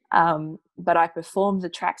 But I performed the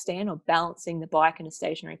track stand, or balancing the bike in a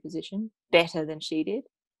stationary position, better than she did.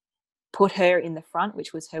 Put her in the front,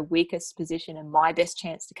 which was her weakest position and my best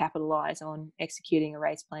chance to capitalize on executing a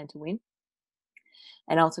race plan to win.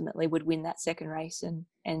 And ultimately would win that second race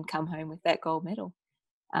and come home with that gold medal,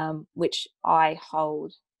 which I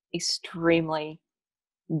hold extremely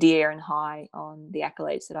dear and high on the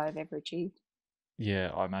accolades that I've ever achieved.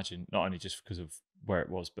 Yeah, I imagine not only just because of where it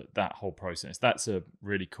was, but that whole process, that's a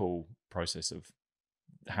really cool process of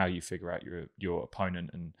how you figure out your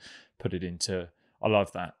opponent and put it into. I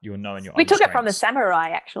love that you're knowing your We own took it from the strengths. samurai,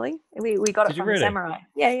 actually. We got Did it you from the really? samurai.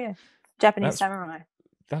 Yeah. Japanese That's samurai.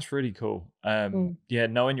 that's really cool. Mm. Yeah,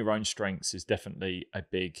 knowing your own strengths is definitely a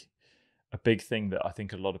big thing that I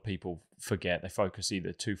think a lot of people forget. They focus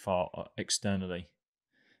either too far externally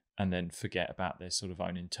and then forget about their sort of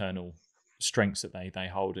own internal strengths that they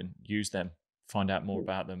hold and use them. Find out more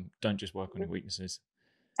about them. Don't just work on your weaknesses.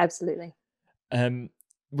 Absolutely. Um,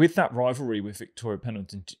 with that rivalry with Victoria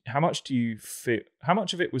Pendleton, how much do you feel? How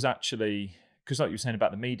much of it was actually, because like you were saying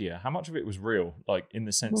about the media, how much of it was real? Like in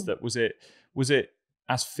the sense that was it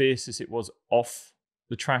as fierce as it was off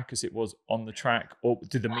the track as it was on the track, or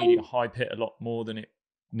did the media hype it a lot more than it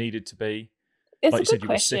needed to be? It's Like a you good said, you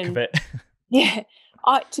were sick of question. it. Yeah,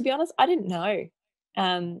 to be honest, I didn't know.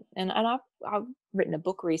 And I've written a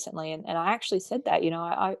book recently, and I actually said that,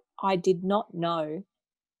 I did not know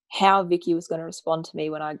how Vicky was going to respond to me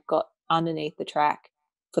when I got underneath the track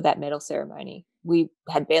for that medal ceremony. We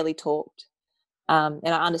had barely talked, and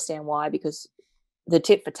I understand why, because the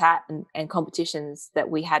tit for tat and competitions that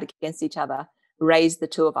we had against each other raised the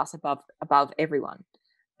two of us above everyone,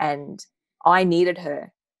 and I needed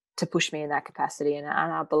her to push me in that capacity, and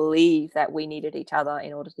I believe that we needed each other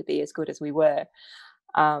in order to be as good as we were.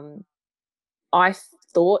 um, I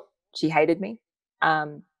thought she hated me,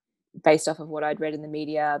 um, based off of what I'd read in the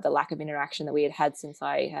media, the lack of interaction that we had had since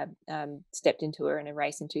I had stepped into her in a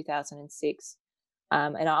race in 2006.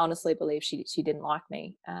 And I honestly believe she didn't like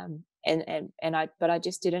me. But I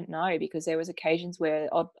just didn't know, because there was occasions where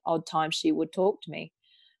odd times she would talk to me.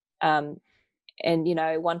 Um, and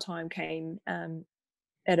one time came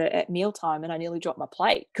at mealtime, and I nearly dropped my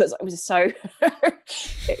plate because it was so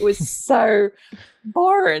it was so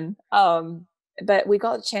boring. But we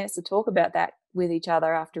got a chance to talk about that with each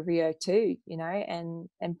other after Rio too, and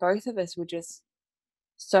both of us were just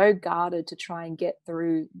so guarded to try and get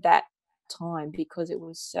through that time, because it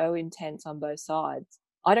was so intense on both sides.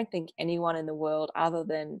 I don't think anyone in the world, other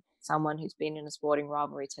than someone who's been in a sporting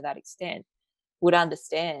rivalry to that extent, would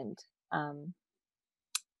understand um,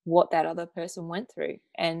 what that other person went through.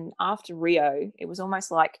 And after Rio, it was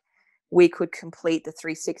almost like we could complete the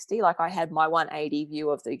 360. Like I had my 180 view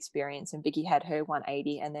of the experience, and Vicky had her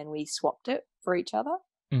 180, and then we swapped it for each other,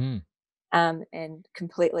 Mm-hmm. and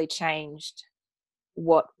completely changed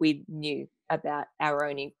what we knew about our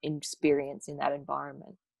own experience in that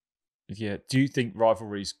environment. Yeah. Do you think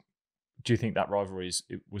rivalries? Do you think that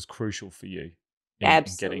it was crucial for you in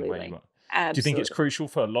getting where you Absolutely. are? Do you think it's Absolutely. crucial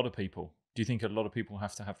for a lot of people? Do you think a lot of people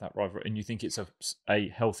have to have that rivalry, and you think it's a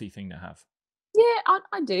healthy thing to have? Yeah,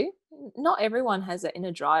 I do. Not everyone has that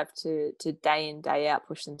inner drive to day in, day out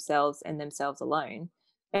push themselves and themselves alone.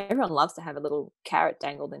 Everyone loves to have a little carrot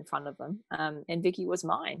dangled in front of them. And Vicky was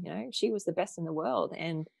mine. She was the best in the world,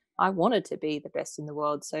 and I wanted to be the best in the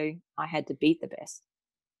world, so I had to beat the best.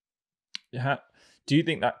 Yeah. Do you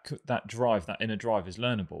think that drive, that inner drive, is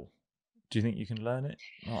learnable? Do you think you can learn it?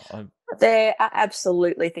 There are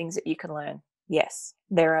absolutely things that you can learn. Yes,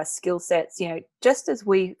 there are skill sets. Just as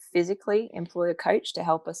we physically employ a coach to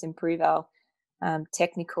help us improve our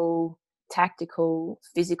technical, tactical,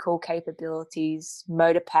 physical capabilities,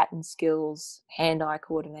 motor pattern skills, hand-eye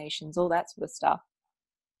coordinations, all that sort of stuff.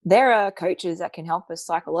 There are coaches that can help us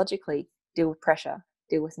psychologically deal with pressure,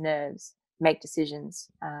 deal with nerves, make decisions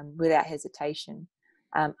without hesitation,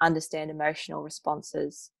 understand emotional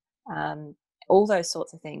responses, um, all those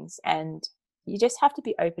sorts of things. And you just have to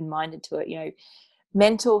be open-minded to it.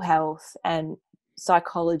 Mental health and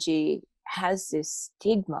psychology has this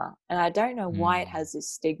stigma, and I don't know why it has this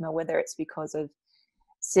stigma, whether it's because of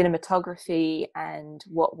cinematography and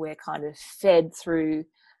what we're kind of fed through,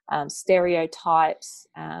 stereotypes,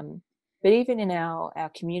 but even in our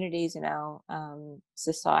communities, in our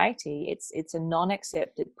society, it's a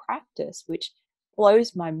non-accepted practice, which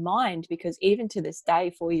blows my mind, because even to this day,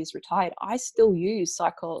 4 years retired, I still use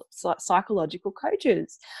psychological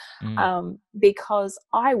coaches, Mm. because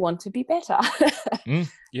I want to be better.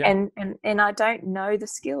 Yeah. And I don't know the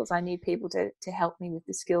skills. I need people to help me with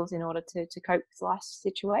the skills in order to cope with life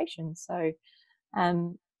situations. So,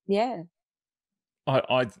 yeah.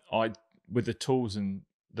 I with the tools and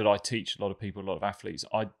that I teach a lot of people, a lot of athletes,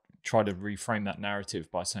 I try to reframe that narrative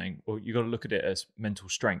by saying, well, you got to look at it as mental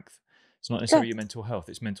strength. It's not necessarily your Yes. mental health,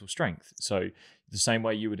 it's mental strength. So the same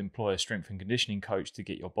way you would employ a strength and conditioning coach to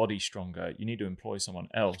get your body stronger, you need to employ someone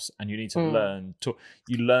else, and you need to Mm.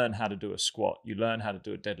 you learn how to do a squat, you learn how to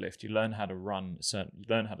do a deadlift, you learn how to run you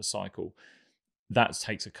learn how to cycle. that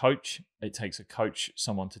takes a coach. It takes a coach,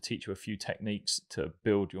 someone to teach you a few techniques to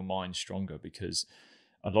build your mind stronger, because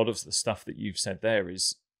a lot of the stuff that you've said there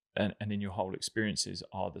is, and in your whole experiences,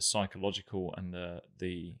 are the psychological and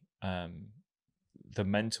the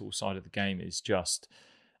mental side of the game is just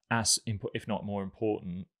as if not more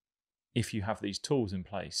important, if you have these tools in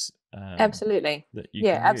place Absolutely. that you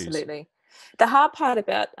Yeah, can use. absolutely. The hard part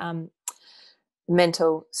about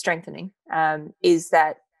mental strengthening is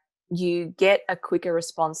that you get a quicker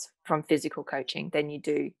response from physical coaching than you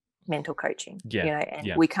do mental coaching, Yeah, and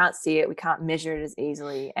yeah. we can't see it, we can't measure it as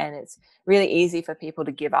easily, and it's really easy for people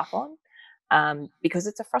to give up on, because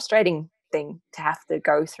it's a frustrating thing to have to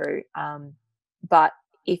go through. But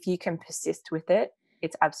if you can persist with it,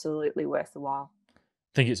 it's absolutely worth the while.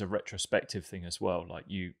 I think it's a retrospective thing as well. Like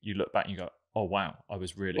you look back and you go, oh wow, I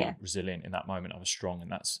was Yeah. really resilient in that moment. I was strong,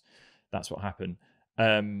 and that's what happened.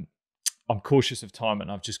 Um, I'm cautious of time,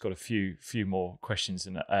 and I've just got a few more questions.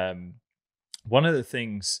 And one of the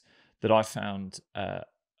things that I found a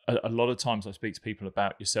lot of times I speak to people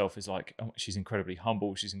about yourself is like, oh, she's incredibly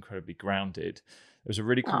humble, she's incredibly grounded. There was a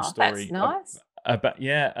really cool Oh, that's story nice. about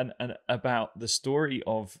and about the story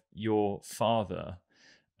of your father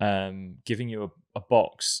giving you a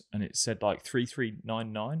box, and it said like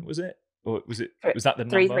 3399, was it? Or was that the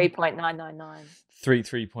Three number? point nine nine nine.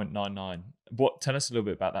 33.99. What, tell us a little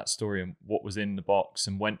bit about that story and what was in the box,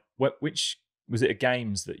 and which was it, a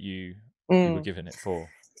games that you were Mm. given it for?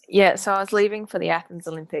 Yeah, so I was leaving for the Athens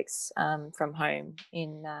Olympics from home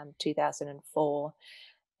in 2004,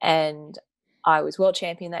 and I was world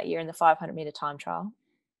champion that year in the 500-meter time trial.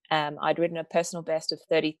 I'd ridden a personal best of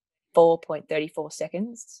 34.34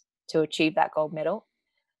 seconds to achieve that gold medal.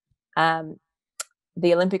 Um,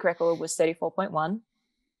 the Olympic record was 34.1.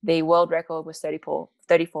 The world record was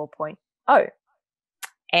 34.0.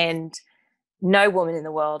 And no woman in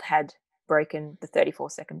the world had broken the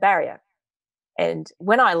 34-second barrier. And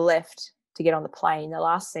when I left to get on the plane, the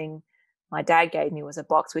last thing my dad gave me was a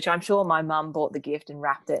box, which I'm sure my mum bought the gift and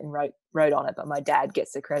wrapped it and wrote on it, but my dad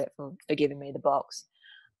gets the credit for giving me the box.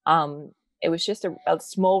 It was just a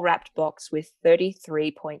small wrapped box with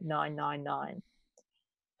 33.999.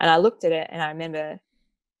 And I looked at it and I remember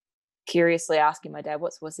curiously asking my dad,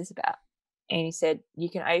 what's this about? And he said, you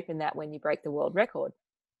can open that when you break the world record.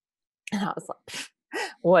 And I was like,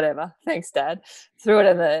 whatever, thanks, Dad. Threw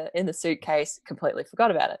it in the suitcase, completely forgot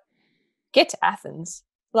about it. Get to Athens,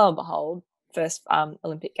 lo and behold, first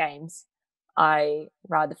Olympic Games, I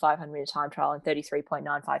ride the 500-meter time trial in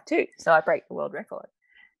 33.952. So I break the world record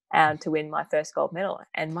to win my first gold medal.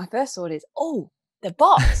 And my first thought is, oh, the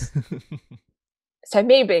box. So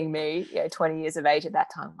me being me, 20 years of age at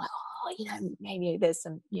that time, I'm like, oh, maybe there's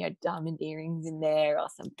some, diamond earrings in there or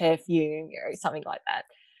some perfume or something like that.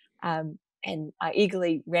 And I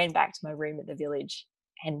eagerly ran back to my room at the village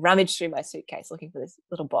and rummaged through my suitcase looking for this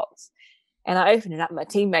little box. And I opened it up. My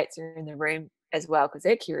teammates are in the room as well because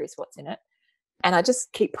they're curious what's in it. And I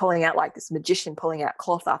just keep pulling out like this magician, pulling out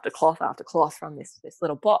cloth after cloth after cloth from this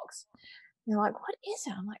little box. And they're like, what is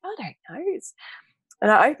it? I'm like, I don't know. And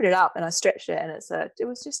I opened it up and I stretched it, and it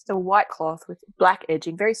was just a white cloth with black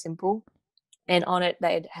edging, very simple. And on it,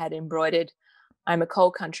 they had embroidered, I'm a coal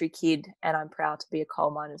country kid and I'm proud to be a coal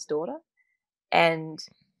miner's daughter. And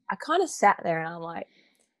I kind of sat there and I'm like,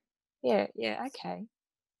 yeah, okay.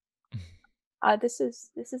 This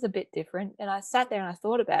is a bit different. And I sat there and I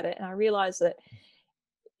thought about it and I realized that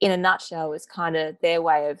in a nutshell, it's kind of their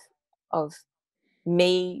way of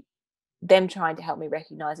me, them trying to help me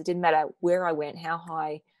recognize it didn't matter where I went, how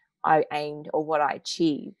high I aimed, or what I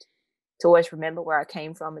achieved, to always remember where I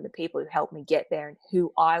came from and the people who helped me get there and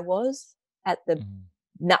who I was at the Mm.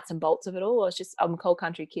 nuts and bolts of it all. I'm a coal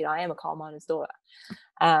country kid. I am a coal miner's daughter.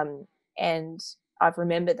 And I've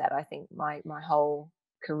remembered that, I think, my whole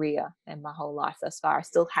career and my whole life thus far. I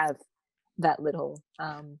still have that little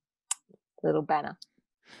banner.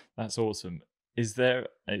 That's awesome. It's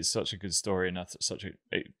such a good story, and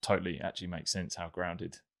it totally actually makes sense how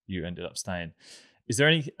grounded you ended up staying. Is there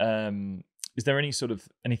any sort of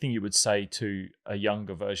anything you would say to a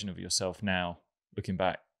younger version of yourself now, looking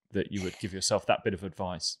back, that you would give yourself that bit of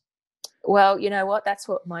advice? Well, you know what? That's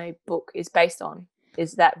what my book is based on,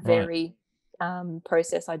 is that Right. very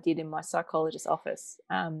process I did in my psychologist's office.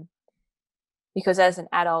 Because as an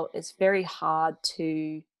adult, it's very hard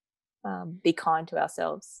to be kind to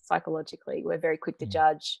ourselves psychologically. We're very quick to Mm.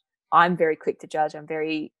 judge. I'm very quick to judge. I'm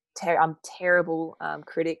terrible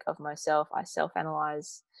critic of myself. I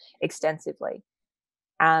self-analyze extensively.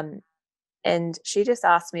 Um, and she just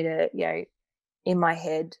asked me to, in my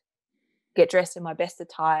head, get dressed in my best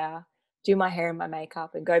attire, do my hair and my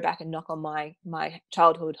makeup and go back and knock on my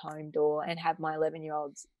childhood home door and have my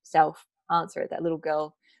 11-year-old self answer it, that little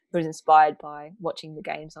girl who was inspired by watching the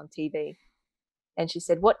games on TV. And she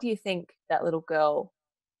said, what do you think that little girl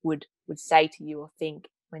would say to you or think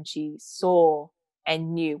when she saw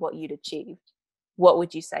and knew what you'd achieved? What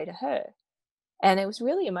would you say to her? And it was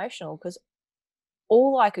really emotional because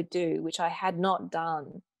all I could do, which I had not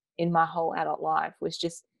done in my whole adult life, was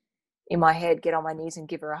just in my head get on my knees and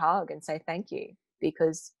give her a hug and say thank you,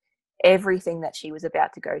 because everything that she was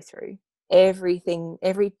about to go through, every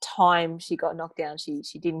time she got knocked down, she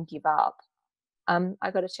didn't give up.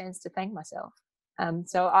 I got a chance to thank myself.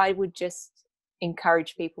 So I would just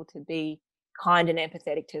encourage people to be kind and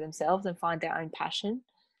empathetic to themselves and find their own passion,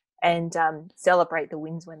 and celebrate the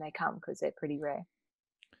wins when they come, because they're pretty rare.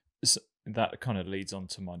 So that kind of leads on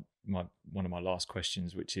to my one of my last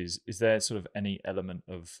questions, which is there sort of any element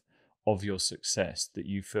of your success that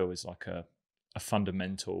you feel is like a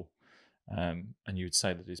fundamental, and you would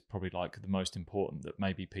say that is probably like the most important, that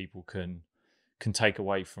maybe people can take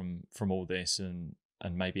away from all this and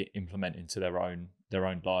maybe implement into their own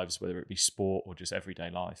lives, whether it be sport or just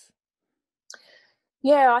everyday life?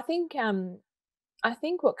 Yeah, I think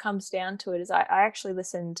what comes down to it is I actually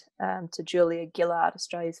listened to Julia Gillard,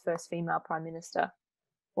 Australia's first female prime minister,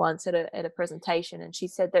 once at a presentation, and she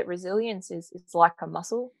said that resilience is like a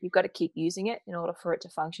muscle. You've got to keep using it in order for it to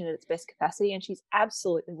function at its best capacity. And she's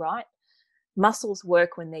absolutely right. Muscles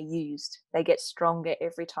work when they're used. They get stronger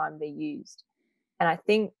every time they're used. And I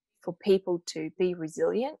think for people to be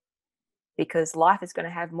resilient, because life is going to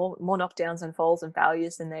have more knockdowns and falls and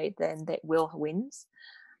failures than that will wins,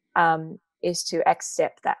 is to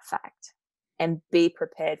accept that fact and be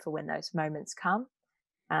prepared for when those moments come,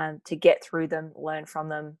 to get through them, learn from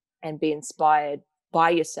them, and be inspired by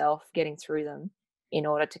yourself getting through them in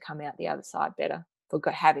order to come out the other side better for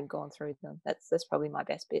having gone through them. That's probably my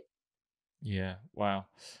best bit. Yeah. Wow.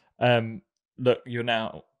 Um, Look,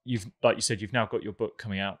 you've, like you said, you've now got your book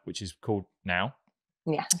coming out, which is called Now.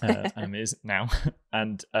 Yeah. Animears Now.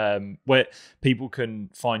 And where people can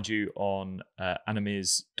find you on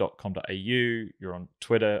animears.com.au. You're on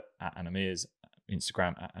Twitter at Animears,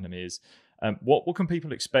 Instagram at Animears. What can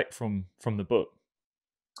people expect from the book?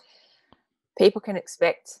 People can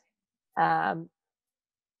expect um,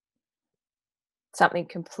 something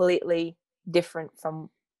completely different from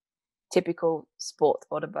typical sports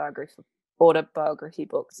autobiography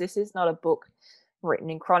books. This is not a book written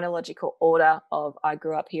in chronological order of I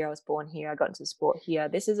grew up here, I was born here, I got into sport here.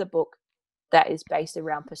 This is a book that is based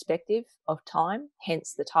around perspective of time,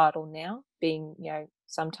 hence the title Now, being,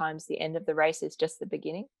 sometimes the end of the race is just the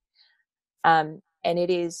beginning. And it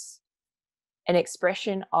is an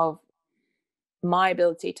expression of my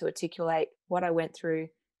ability to articulate what I went through,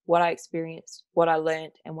 what I experienced, what I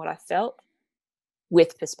learned, and what I felt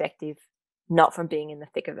with perspective, not from being in the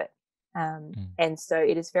thick of it. And so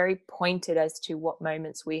it is very pointed as to what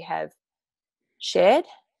moments we have shared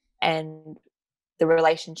and the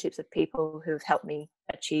relationships of people who have helped me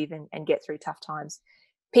achieve and get through tough times.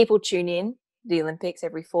 People tune in the Olympics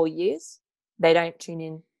every 4 years. They don't tune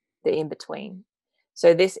in the in between.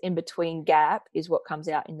 So this in between gap is what comes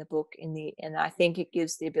out in the book. And I think it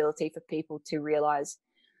gives the ability for people to realize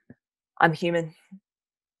I'm human.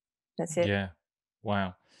 That's it. Yeah.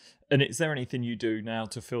 Wow. And is there anything you do now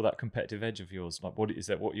to feel that competitive edge of yours? Like, what is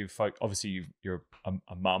that? What you obviously you're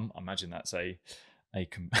a mum. I imagine that's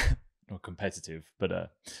not competitive, but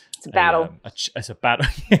It's a battle. it's a battle.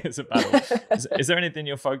 Yeah, it's a battle. Is there anything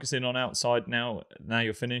you're focusing on outside now? Now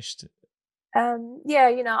you're finished.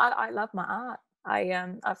 Yeah, I love my art.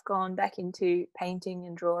 I've gone back into painting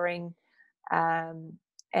and drawing. Um,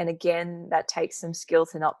 and again, that takes some skill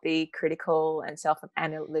to not be critical and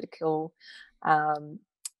self-analytical. Um,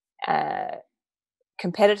 uh,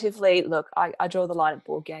 Competitively, look, I draw the line at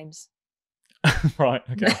board games. Right.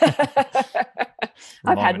 Okay.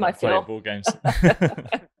 I've Remind had me my not to play fill. at board games.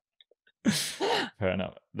 Fair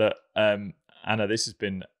enough. That Anna, this has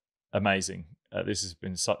been amazing. This has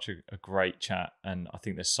been such a great chat, and I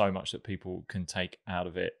think there's so much that people can take out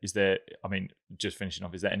of it. Is there? I mean, just finishing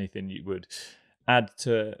off, is there anything you would add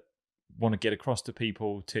to want to get across to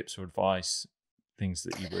people? Tips or advice? Things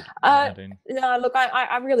that you would add in? No, look,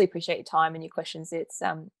 I really appreciate your time and your questions. It's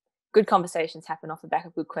good conversations happen off the back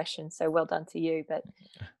of good questions. So well done to you. But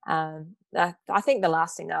I think the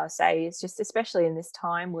last thing that I'll say is just, especially in this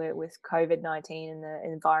time where with COVID-19 and the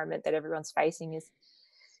environment that everyone's facing, is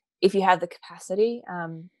if you have the capacity,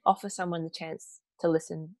 offer someone the chance to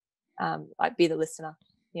listen, like be the listener.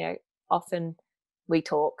 Often we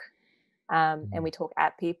talk, and we talk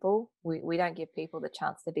at people. We don't give people the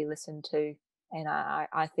chance to be listened to. And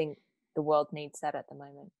I think the world needs that at the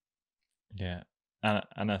moment. Yeah.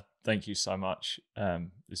 Anna, thank you so much.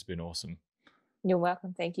 It's been awesome. You're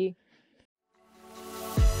welcome. Thank you.